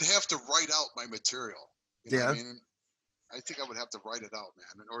I would have to write out my material. You know what I mean? I think I would have to write it out,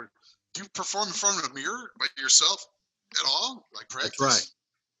 man. Or do you perform in front of a mirror by yourself at all? Like practice?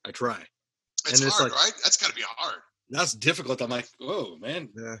 I try. It's hard, right? That's got to be hard. That's difficult. I'm like, oh, man.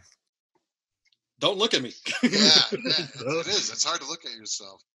 Yeah. don't look at me. Yeah, it is. It's hard to look at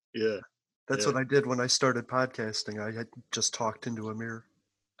yourself. Yeah. That's what I did when I started podcasting. I had just talked into a mirror.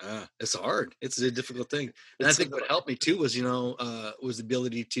 It's hard. It's a difficult thing. And I think what helped me too was, was the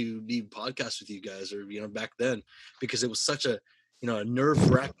ability to do podcasts with you guys, or back then, because it was such a, a nerve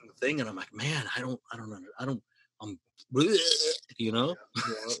wracking thing. And I'm like, man, I'm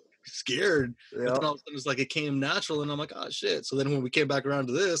scared. Yeah. But then all of a sudden it's like it came natural, and I'm like, oh shit. So then when we came back around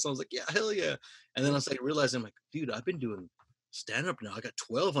to this, I was like, yeah, hell yeah. And then I was like, realizing, I'm like, dude, I've been doing stand up now. I got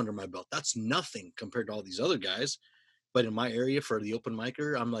 12 under my belt. That's nothing compared to all these other guys. But in my area for the open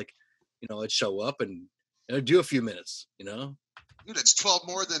micer, I'm like, I'd show up and do a few minutes, Dude, it's 12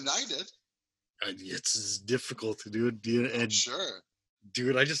 more than I did. It's difficult to do it, dude. And sure.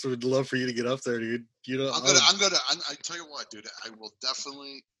 Dude, I just would love for you to get up there, dude. I tell you what, dude, I will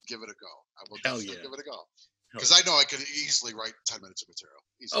definitely give it a go. I will definitely give it a go. Because I know I could easily write 10 minutes of material.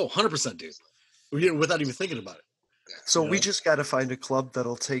 Easily. Oh, 100%, dude. Without even thinking about it. Yeah. So we just got to find a club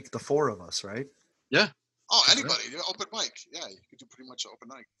that'll take the 4 of us, right? Yeah. Oh, anybody. Open mic. Yeah, you could do pretty much open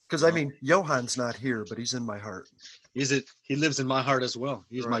mic. Because, I mean, Johan's not here, but he's in my heart. He lives in my heart as well.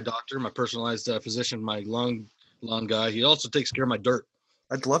 He's my doctor, my personalized physician, my lung guy. He also takes care of my dirt.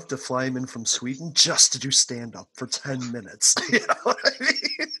 I'd love to fly him in from Sweden just to do stand-up for 10 minutes. You know what I mean?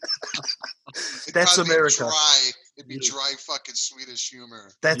 That's America. It'd be dry fucking Swedish humor.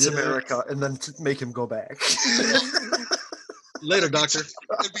 That's America. And then to make him go back. Later, doctor.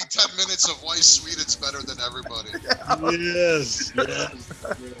 It'd be 10 minutes of why Sweden's better than everybody. Yes.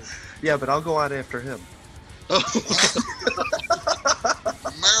 Yeah, but I'll go out after him. America.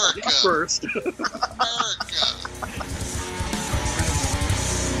 First. America.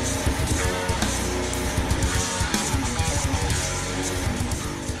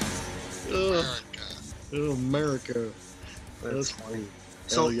 America. That's funny.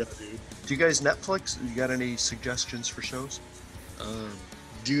 So, yeah, dude. Do you guys Netflix? You got any suggestions for shows?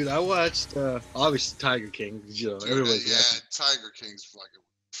 Dude, I watched obviously Tiger King. Everybody's watching. Tiger King's fucking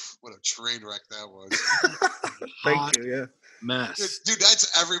what a train wreck that was. Thank you. Yeah. Mess. Dude,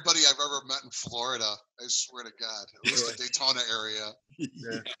 that's everybody I've ever met in Florida. I swear to God. At least the Daytona area.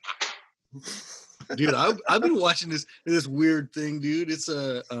 Yeah. Dude, I've been watching this weird thing, dude. It's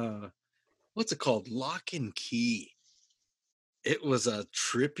what's it called? Lock and Key. It was a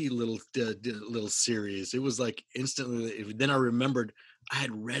trippy little series. It was like instantly. Then I remembered I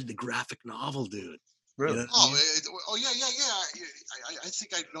had read the graphic novel, dude. Really? Yeah. I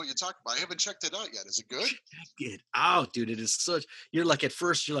think I know what you're talking about. I haven't checked it out yet. Is it good? Check it out, dude. It is such. You're like at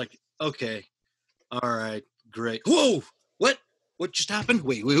first you're like, okay, all right, great. Whoa, what just happened?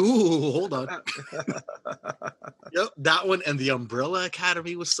 Wait, ooh, hold on. Yep, that one and the Umbrella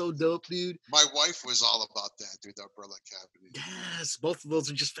Academy was so dope, dude. My wife was all about that, dude. The Umbrella Academy. Yes, both of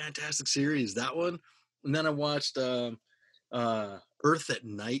those are just fantastic series. That one, and then I watched Earth at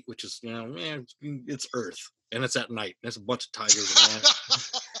Night, which is it's Earth and it's at night. There's a bunch of tigers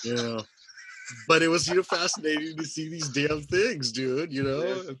and but it was fascinating to see these damn things, dude.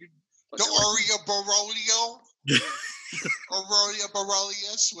 The Aurea Borolio. Aurea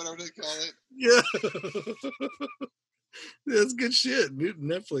Borealis, whatever they call it. Yeah. That's good shit.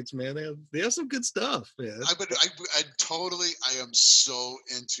 Netflix, man. They have some good stuff, man. I am so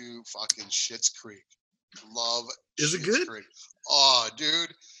into fucking Schitt's Creek. Love Is it good? Creek. Oh,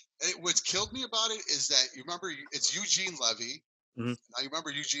 dude. What's killed me about it is that you remember it's Eugene Levy. Mm-hmm. Now you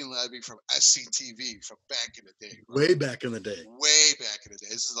remember Eugene Levy from SCTV from back in the day. Right? Way back in the day. Way back in the day.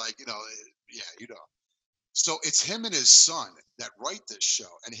 This is like, So it's him and his son that write this show,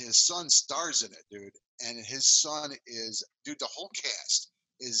 and his son stars in it, dude. And his son is, dude, the whole cast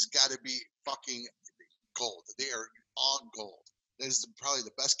is got to be fucking gold. They are all gold. That is probably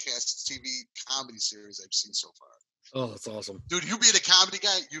the best cast TV comedy series I've seen so far. Oh, that's awesome. Dude, you being a comedy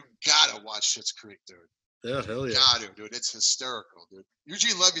guy, you gotta watch Schitt's Creek, dude. Yeah, hell yeah. Gotta, dude. It's hysterical, dude.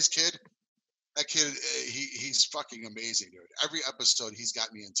 Eugene Levy's kid, that kid, he's fucking amazing, dude. Every episode, he's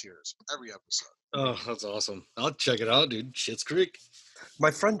got me in tears. Every episode. Oh, that's awesome. I'll check it out, dude. Schitt's Creek.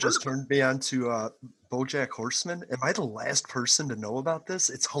 My friend just turned me on to BoJack Horseman. Am I the last person to know about this?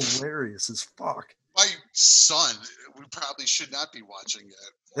 It's hilarious as fuck. My son, we probably should not be watching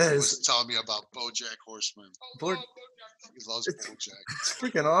it. He was telling me about BoJack Horseman. He loves BoJack. It's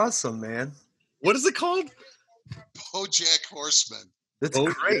freaking awesome, man. What is it called? BoJack Horseman. It's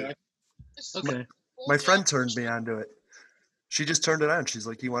great. Okay. My friend turned me on to it. She just turned it on. She's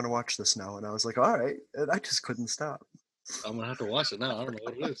like, "You want to watch this now?" And I was like, "All right." And I just couldn't stop. I'm gonna have to watch it now. I don't know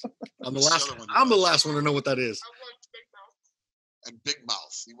what it is. I'm the last one to know what that is. And Big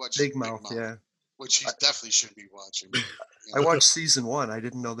Mouth. You watched Big Mouth, yeah. Which he definitely should be watching. I watched season 1. I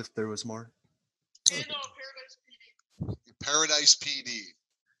didn't know if there was more. Paradise PD.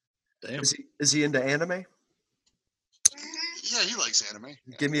 Damn. Is he into anime? Yeah, he likes anime.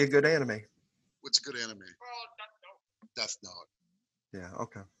 Yeah. Give me a good anime. What's a good anime? Death Note. Yeah,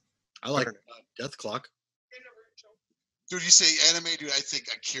 okay. I like Death Clock. Dude, you say anime, dude, I think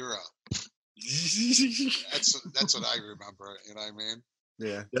Akira. That's what I remember, you know what I mean?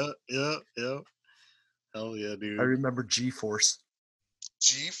 Yeah. Yeah. Hell yeah, dude. I remember G-Force.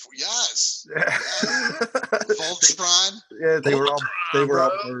 Yes. Yeah. Voltron. Yeah, they were all bro.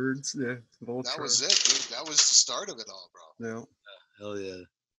 birds. Yeah. Voltron. That was it, dude. That was the start of it all, bro. Yeah. Hell yeah.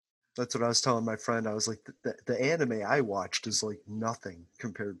 That's what I was telling my friend. I was like, the anime I watched is like nothing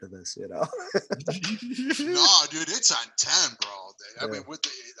compared to this, you know? No, dude, it's on 10, bro. I Yeah. mean, with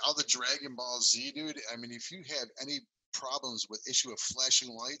all the Dragon Ball Z, dude, I mean, if you have any problems with issue of flashing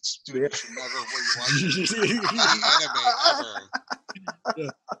lights, dude, Yeah. you should never watch any anime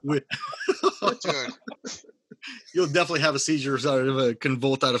ever. Dude, You'll definitely have a seizure or can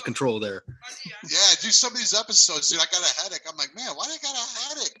volt out of control there. yeah, do some of these episodes, dude. I got a headache. I'm like, man, why do I got a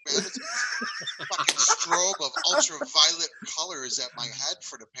headache, man? It's a fucking strobe of ultraviolet colors at my head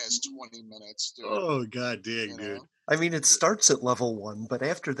for the past 20 minutes, dude. Oh, god dang, You dude. know? I mean, it starts at level 1, but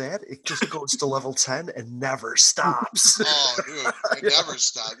after that, it just goes to level 10 and never stops. Oh, dude, it never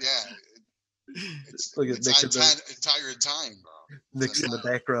stopped. Yeah, it's Look at it's Nick on in the- entire time, bro. Nick's in the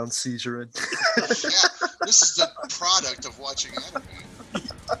background seizuring. Yeah, this is the product of watching anime.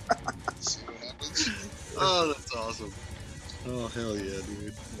 See what happens? Oh, that's awesome. Oh, hell yeah,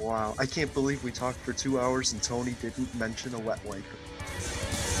 dude. Wow, I can't believe we talked for 2 hours and Tony didn't mention a wet wiper.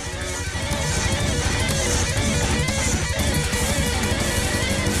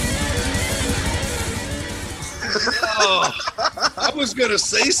 Oh, I was gonna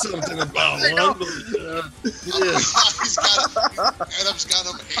say something about one, but yeah. Adam's got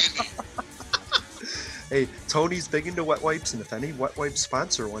him handy. Hey, Tony's big into wet wipes, and if any wet wipe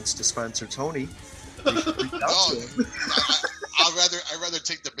sponsor wants to sponsor Tony, they should reach out No, to him. I'd rather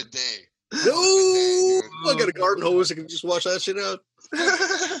take the bidet. No, I got a garden hose. I can just wash that shit out.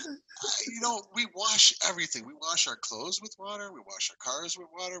 You know, we wash everything. We wash our clothes with water. We wash our cars with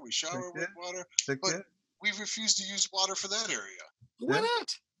water. We shower with water. Heck But yeah, we refuse to use water for that area. Why Yeah.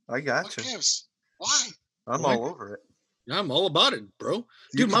 not? I What gotcha. gives? Why? I'm Why- all over it. I'm all about it, bro.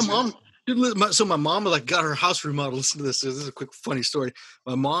 You Dude, my can mom. So my mom like got her house remodeled. Listen to this. This is a quick funny story.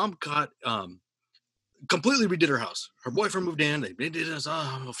 My mom got completely redid her house. Her boyfriend moved in. They did this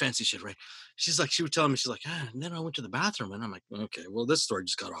fancy shit, right? She's like, she was telling me, she's like, and then I went to the bathroom, and I'm like, okay, well, this story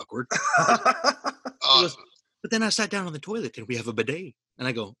just got awkward. Goes, but then I sat down on the toilet, and we have a bidet. And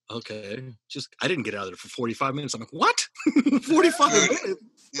I go, okay, I didn't get out of there for 45 minutes. I'm like, what? 45 Dude. minutes?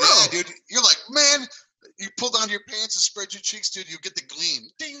 Yeah, dude. You're like, man, you pull down your pants and spread your cheeks, dude. You get the gleam.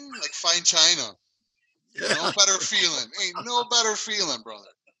 Ding, like fine china. Yeah. No better feeling. Ain't no better feeling, brother.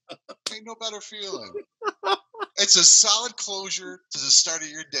 Ain't no better feeling. It's a solid closure to the start of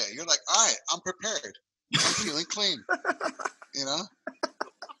your day. You're like, all right, I'm prepared. I'm feeling clean. You know?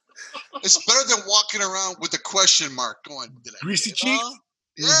 It's better than walking around with a question mark going, did I Greasy get it all? cheeks?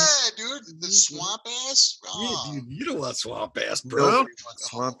 Yeah, dude. The swamp ass. Yeah, Oh, dude, you don't want swamp ass, bro. Nobody wants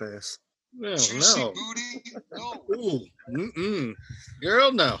swamp ass. No, juicy no. booty. No. Ooh, mm-mm.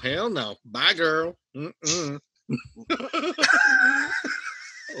 Girl, no, hell no. Bye, girl. Mm-mm.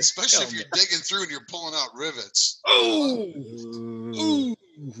 Especially if hell you're digging through and you're pulling out rivets Oh, Ooh. ooh.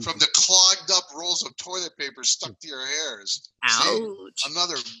 from the clogged up rolls of toilet paper stuck to your hairs. See, Ouch.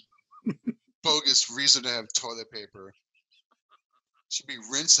 another bogus reason to have toilet paper. Should be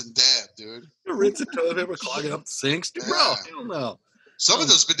rinse and dab, dude. Rinse the toilet paper, clogging up the sinks. Dude, bro, Yeah. hell no. Some of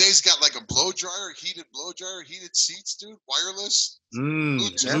those bidets got like a blow dryer, heated seats, dude. Wireless.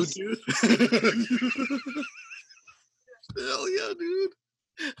 Bluetooth. Hell yeah, dude.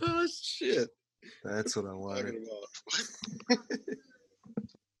 Oh, shit. That's what I wanted. Talking about.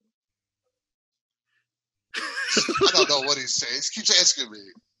 I don't know what he's saying. He keeps asking me.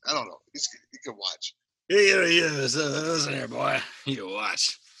 I don't know. He can watch. Yeah, listen here, boy. You can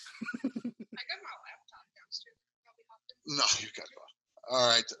watch. I got my laptop downstairs. Probably hopped in. No, you got to go. All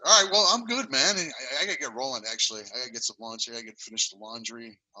right. Well, I'm good, man. I gotta get rolling. Actually, I gotta get some lunch. I gotta finish the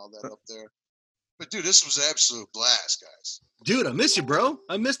laundry, all that up there. But dude, this was an absolute blast, guys. Dude, I miss you, bro.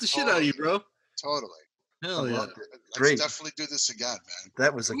 I missed the shit out of you, bro. Totally. Hell I yeah. loved it. Let's Great. definitely do this again, man.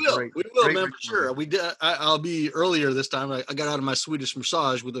 That was a We will, great. we will, great man, for recording. sure. We did. I'll be earlier this time. I got out of my Swedish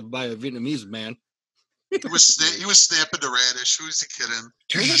massage by a Vietnamese man. He was snapping the radish. Who's he kidding?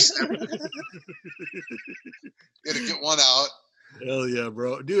 You had to get one out. Hell yeah,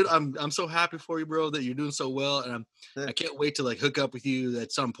 bro. Dude, I'm so happy for you, bro, that you're doing so well. And I can't wait to like hook up with you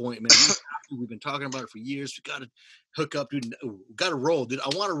at some point, man. We've been talking about it for years. We gotta hook up, dude. We gotta roll, dude. I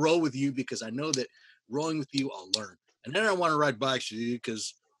want to roll with you because I know that rolling with you, I'll learn. And then I want to ride bikes with you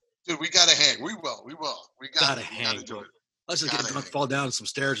because Dude, we gotta hang. We will. We gotta hang, bro. Let's just get drunk, fall down some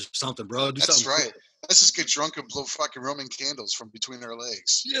stairs or something, bro. Do That's something right. cool. Let's just get drunk and blow fucking Roman candles from between our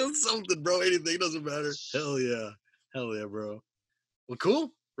legs. Yeah, something, bro. Anything doesn't matter. Hell yeah, bro. Well,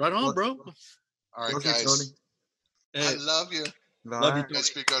 cool. Right on, bro. All right, Love you, guys. Tony. I Hey, love you. love you, Bye. too. Let's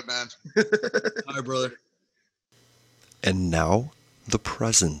be good, man. All right, brother. And now, The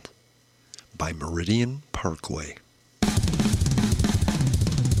Present by Meridian Parkway.